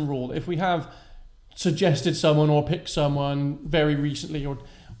unwritten rule that if we have suggested someone or picked someone very recently, or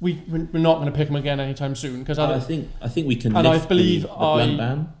we're not going to pick them again anytime soon because I think we can. and I lift believe the blunt I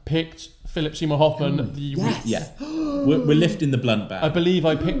ban. picked Philip Seymour Hoffman the week. Yeah, we're lifting the blunt ban. I believe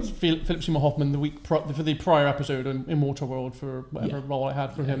I picked Philip Seymour Hoffman the week for the prior episode in Immortal World for whatever role I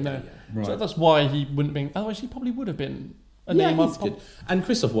had for him there. Right. So that's why he wouldn't have been. Otherwise, he probably would have been. A Yeah, name he's good. And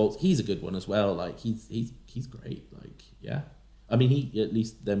Christoph Waltz, he's a good one as well. Like, he's great. Like, yeah. I mean, at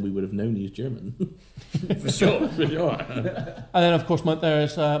least then we would have known he was German. For sure. And then, of course,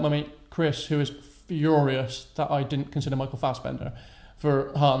 there's my mate Chris, who is furious that I didn't consider Michael Fassbender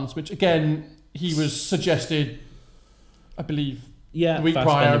for Hans, which, again, he was suggested, I believe, Yeah, the week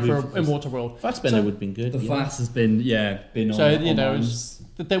prior for Immortal World. Fassbender would have been good. The Fast has been on. So, on it's,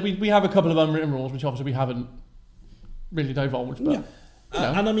 we have a couple of unwritten rules, which obviously we haven't really divulged, but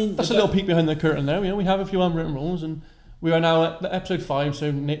and I mean, that's a little peek behind the curtain there. We have a few unwritten rules, and we are now at episode 5, so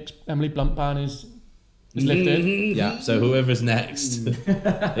Nick's Emily Blunt ban is lifted. Yeah, so whoever's next,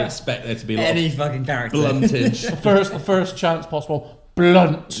 expect there to be a lot any of fucking character. bluntage. the first chance possible.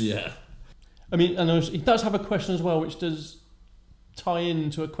 Blunt. Yeah. I mean, and he does have a question as well, which does tie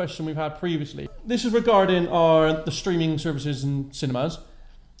into a question we've had previously. This is regarding the streaming services and cinemas.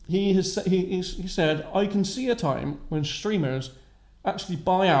 He said, I can see a time when streamers actually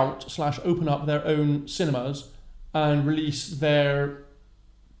buy out / open up their own cinemas and release their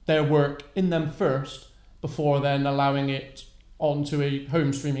work in them first before then allowing it onto a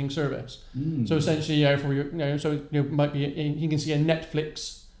home streaming service. So essentially, might be you can see a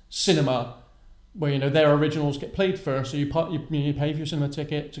Netflix cinema where their originals get played first. So you pay for your cinema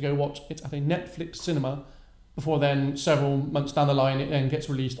ticket to go watch it at a Netflix cinema. Before then, several months down the line, it then gets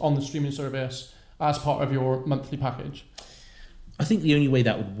released on the streaming service as part of your monthly package. I think the only way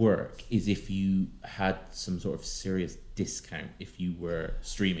that would work is if you had some sort of serious discount if you were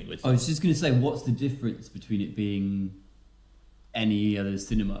streaming with it. I was just going to say, what's the difference between it being any other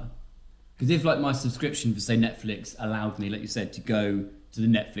cinema? Because if, like, my subscription for, say, Netflix allowed me, like you said, to go to the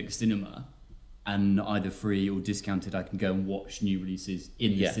Netflix cinema and either free or discounted, I can go and watch new releases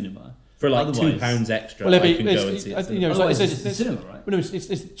in the cinema. For like Otherwise- £2 extra, Well, I can go and see it. Otherwise, it's the cinema, right? No, it's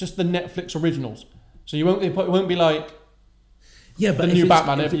just the Netflix originals. So it won't be like Yeah, but the if new it's-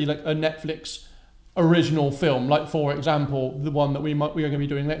 Batman. if It'll be like a Netflix original film. Like, for example, the one that we are going to be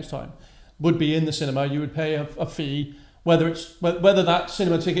doing next time would be in the cinema. You would pay a fee. Whether that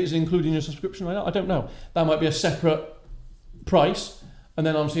cinema ticket is included in your subscription or not, I don't know. That might be a separate price, and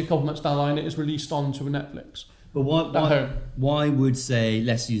then obviously a couple months down the line, it is released onto a Netflix. But why would, say,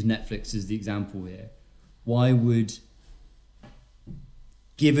 let's use Netflix as the example here, why would,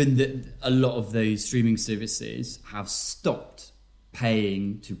 given that a lot of those streaming services have stopped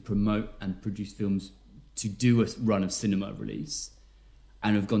paying to promote and produce films to do a run of cinema release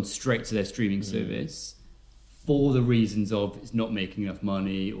and have gone straight to their streaming service for the reasons of it's not making enough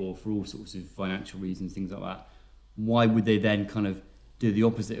money or for all sorts of financial reasons, things like that, why would they then kind of do the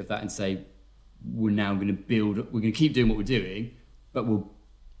opposite of that and say, we're going to keep doing what we're doing, but we'll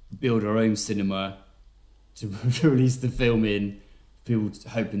build our own cinema to release the film in, people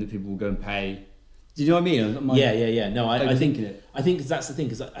hoping that people will go and pay. Do you know what I mean? Yeah. No, I think it. I think that's the thing,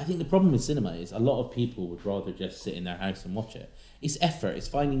 because I think the problem with cinema is a lot of people would rather just sit in their house and watch it. It's effort, it's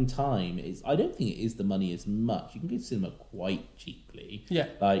finding time. I don't think it is the money as much. You can go to cinema quite cheaply. Yeah.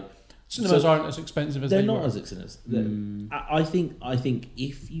 Like, cinemas aren't as expensive as they're they not were. as expensive. I think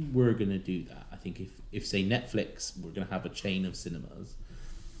if you were going to do that, I think if say Netflix were going to have a chain of cinemas,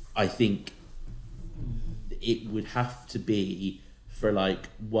 I think it would have to be for like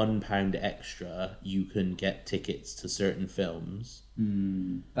 £1 extra you can get tickets to certain films.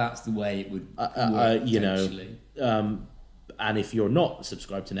 That's the way it would work, potentially. And if you're not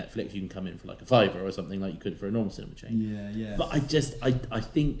subscribed to Netflix, you can come in for like a £5 or something like you could for a normal cinema chain. Yeah. But I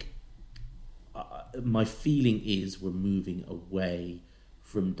think my feeling is we're moving away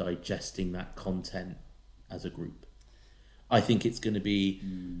from digesting that content as a group. I think it's going to be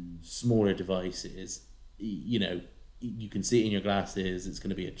smaller devices. You can see it in your glasses. It's going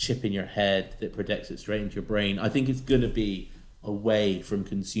to be a chip in your head that projects it straight into your brain. I think it's going to be away from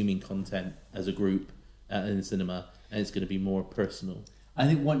consuming content as a group in the cinema and it's going to be more personal. I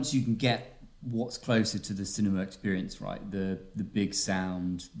think once you can get what's closer to the cinema experience, right, the big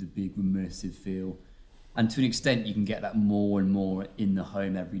sound, the big immersive feel, and to an extent you can get that more and more in the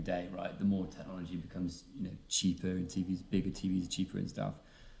home every day, right? The more technology becomes, cheaper and bigger TVs are cheaper and stuff,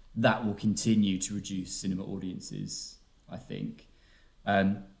 that will continue to reduce cinema audiences, I think.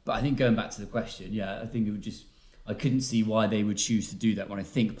 But I think going back to the question, I think it would I couldn't see why they would choose to do that, when I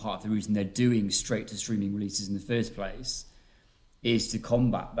think part of the reason they're doing straight to streaming releases in the first place is to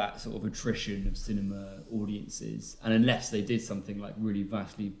combat that sort of attrition of cinema audiences. And unless they did something like really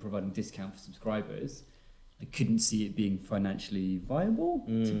vastly providing discount for subscribers, I couldn't see it being financially viable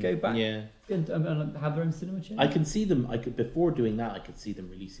to go back and have their own cinema chain. I can see them. Before doing that, I could see them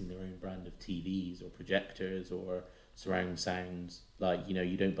releasing their own brand of TVs or projectors or surround sounds. Like,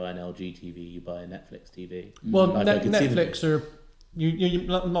 you don't buy an LG TV, you buy a Netflix TV. Well, Netflix are. You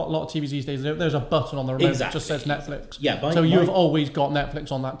not a lot of TVs these days. There's a button on the remote that just says Netflix. Yeah, so you've always got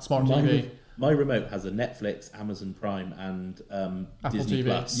Netflix on that smart TV. My remote has a Netflix, Amazon Prime, and Apple Disney TV.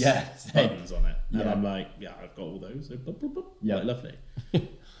 Plus buttons on it, and I'm like, I've got all those. So quite lovely.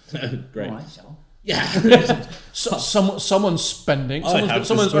 Great. All right, Shell. Yeah. Someone's spending.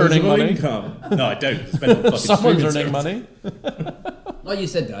 Someone's earning money. Income. No, I don't. Spend on fucking Someone's streaming earning service. money. Like you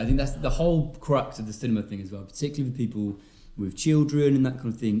said, though, I think that's the whole crux of the cinema thing as well, particularly with people with children and that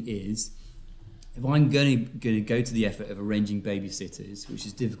kind of thing, is if I'm going to go to the effort of arranging babysitters, which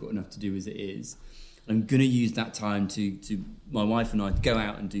is difficult enough to do as it is, I'm going to use that time to my wife and I to go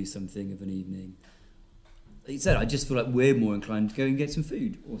out and do something of an evening. Like you said, I just feel like we're more inclined to go and get some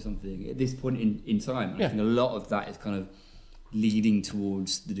food or something at this point in time. I think a lot of that is kind of leading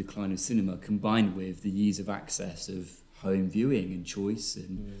towards the decline of cinema, combined with the ease of access of home viewing and choice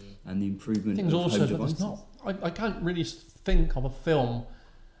and the improvement of home devices. I can't really think of a film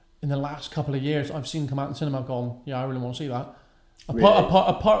in the last couple of years I've seen come out in cinema. I've gone, I really want to see that.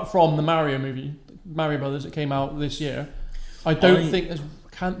 Apart from the Mario movie, Mario Brothers, that came out this year, I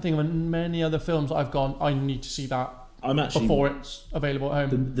can't think of many other films that I've gone, I need to see that before it's available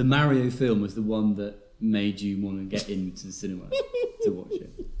at home. The Mario film was the one that made you want to get into the cinema to watch it.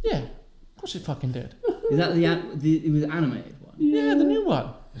 Yeah, of course it fucking did. Is that it was an animated one? Yeah, the new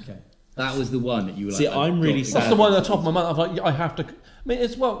one. Okay. That was the one that you were like... See, I'm really sad. That's the one at the top of my mind. I was like, I have to... I mean,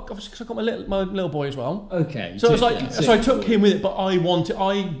 it's, well, obviously, because I've got my little boy as well. Okay. So it's like, so I took him with it, but I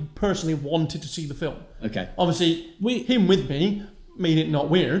personally wanted to see the film. Okay. Obviously, him with me made it not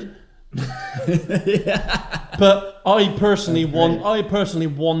weird. But I personally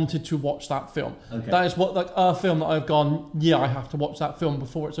wanted to watch that film. Okay. That is a film that I've gone, I have to watch that film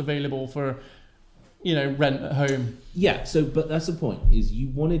before it's available for, rent at home. Yeah, but that's the point, is you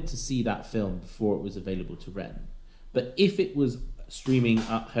wanted to see that film before it was available to rent. But if it was streaming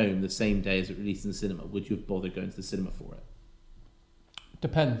at home the same day as it released in the cinema, would you have bothered going to the cinema for it?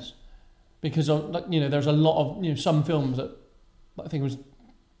 Depends. Because, there's a lot of, some films that, I think it was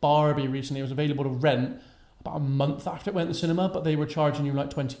Barbie recently, it was available to rent about a month after it went to the cinema, but they were charging you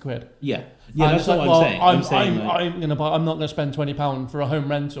like 20 quid. Yeah, that's what I'm saying. I'm not going to spend £20 for a home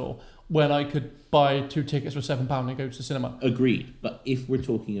rental when I could buy 2 tickets for £7 and go to the cinema. Agreed. But if we're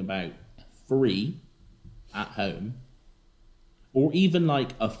talking about free at home, or even like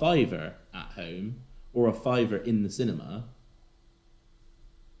a £5 at home, or a £5 in the cinema,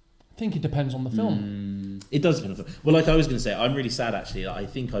 I think it depends on the film. It does depend on the film. Well, like I was going to say, I'm really sad actually. I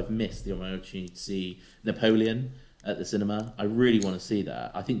think I've missed the opportunity to see Napoleon at the cinema. I really want to see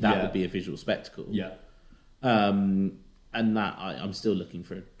that. I think that would be a visual spectacle. Yeah. And that I'm still looking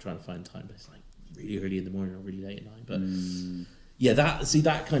for, trying to find time, but it's like really early in the morning or really late at night. But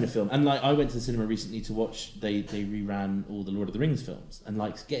that kind of film. And like I went to the cinema recently to watch. They reran all the Lord of the Rings films, and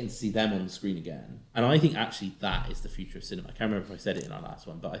like getting to see them on the screen again. And I think actually that is the future of cinema. I can't remember if I said it in our last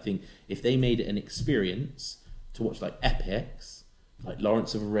one, but I think if they made it an experience to watch like epics, like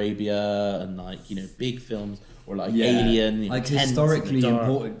Lawrence of Arabia, and like big films. Or like Alien, like historically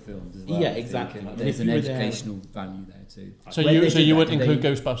important films as well. Yeah, exactly. Like, there's an educational value there too. So you wouldn't include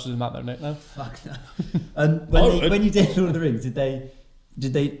Ghostbusters in that, though, Nick? No. Fuck no. When you did Lord of the Rings, did they?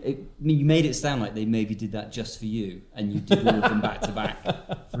 You made it sound like they maybe did that just for you, and you did all of them back to back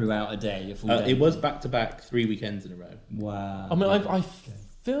throughout a day, a full day. It was back to back 3 weekends in a row. Wow. I mean, I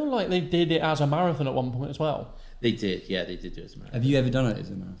feel like they did it as a marathon at one point as well. They did, yeah, they did do it as a marathon. Have you ever done it as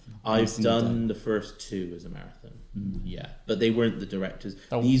a marathon? I've done the first 2 as a marathon. Yeah, but they weren't the directors.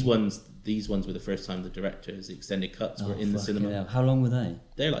 These ones were the first time the directors, the extended cuts were in the cinema. Yeah. How long were they?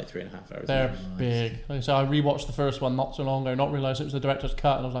 They're like 3.5 hours. They're big. Like, so I rewatched the first one not so long ago, not realised it was the director's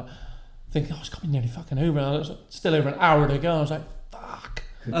cut, and I was like, thinking, it's got to be nearly fucking over. And it was still over an hour to go. I was like, fuck.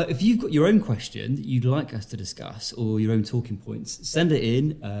 If you've got your own question that you'd like us to discuss or your own talking points, send it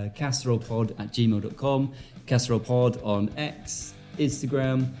in casserollepod@gmail.com, casserollepod on X,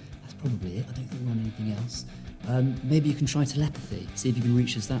 Instagram. That's probably it. I don't think we're on anything else. Maybe you can try telepathy, see if you can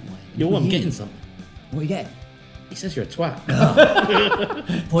reach us that way. I'm getting something. What are you getting? He says you're a twat.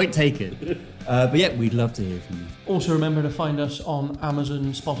 Point taken. But yeah, we'd love to hear from you. Also remember to find us on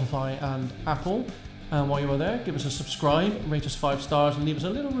Amazon, Spotify and Apple. And while you're there, give us a subscribe, rate us 5 stars and leave us a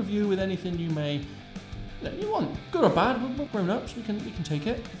little review with anything you want. Good or bad, we're grown-ups, we can take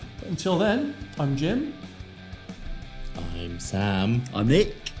it. But until then, I'm Jim. I'm Sam. I'm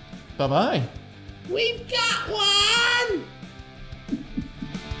Nick. Bye-bye. We've got one!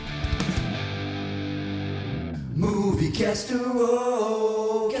 Movie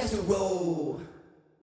casserole, casserole.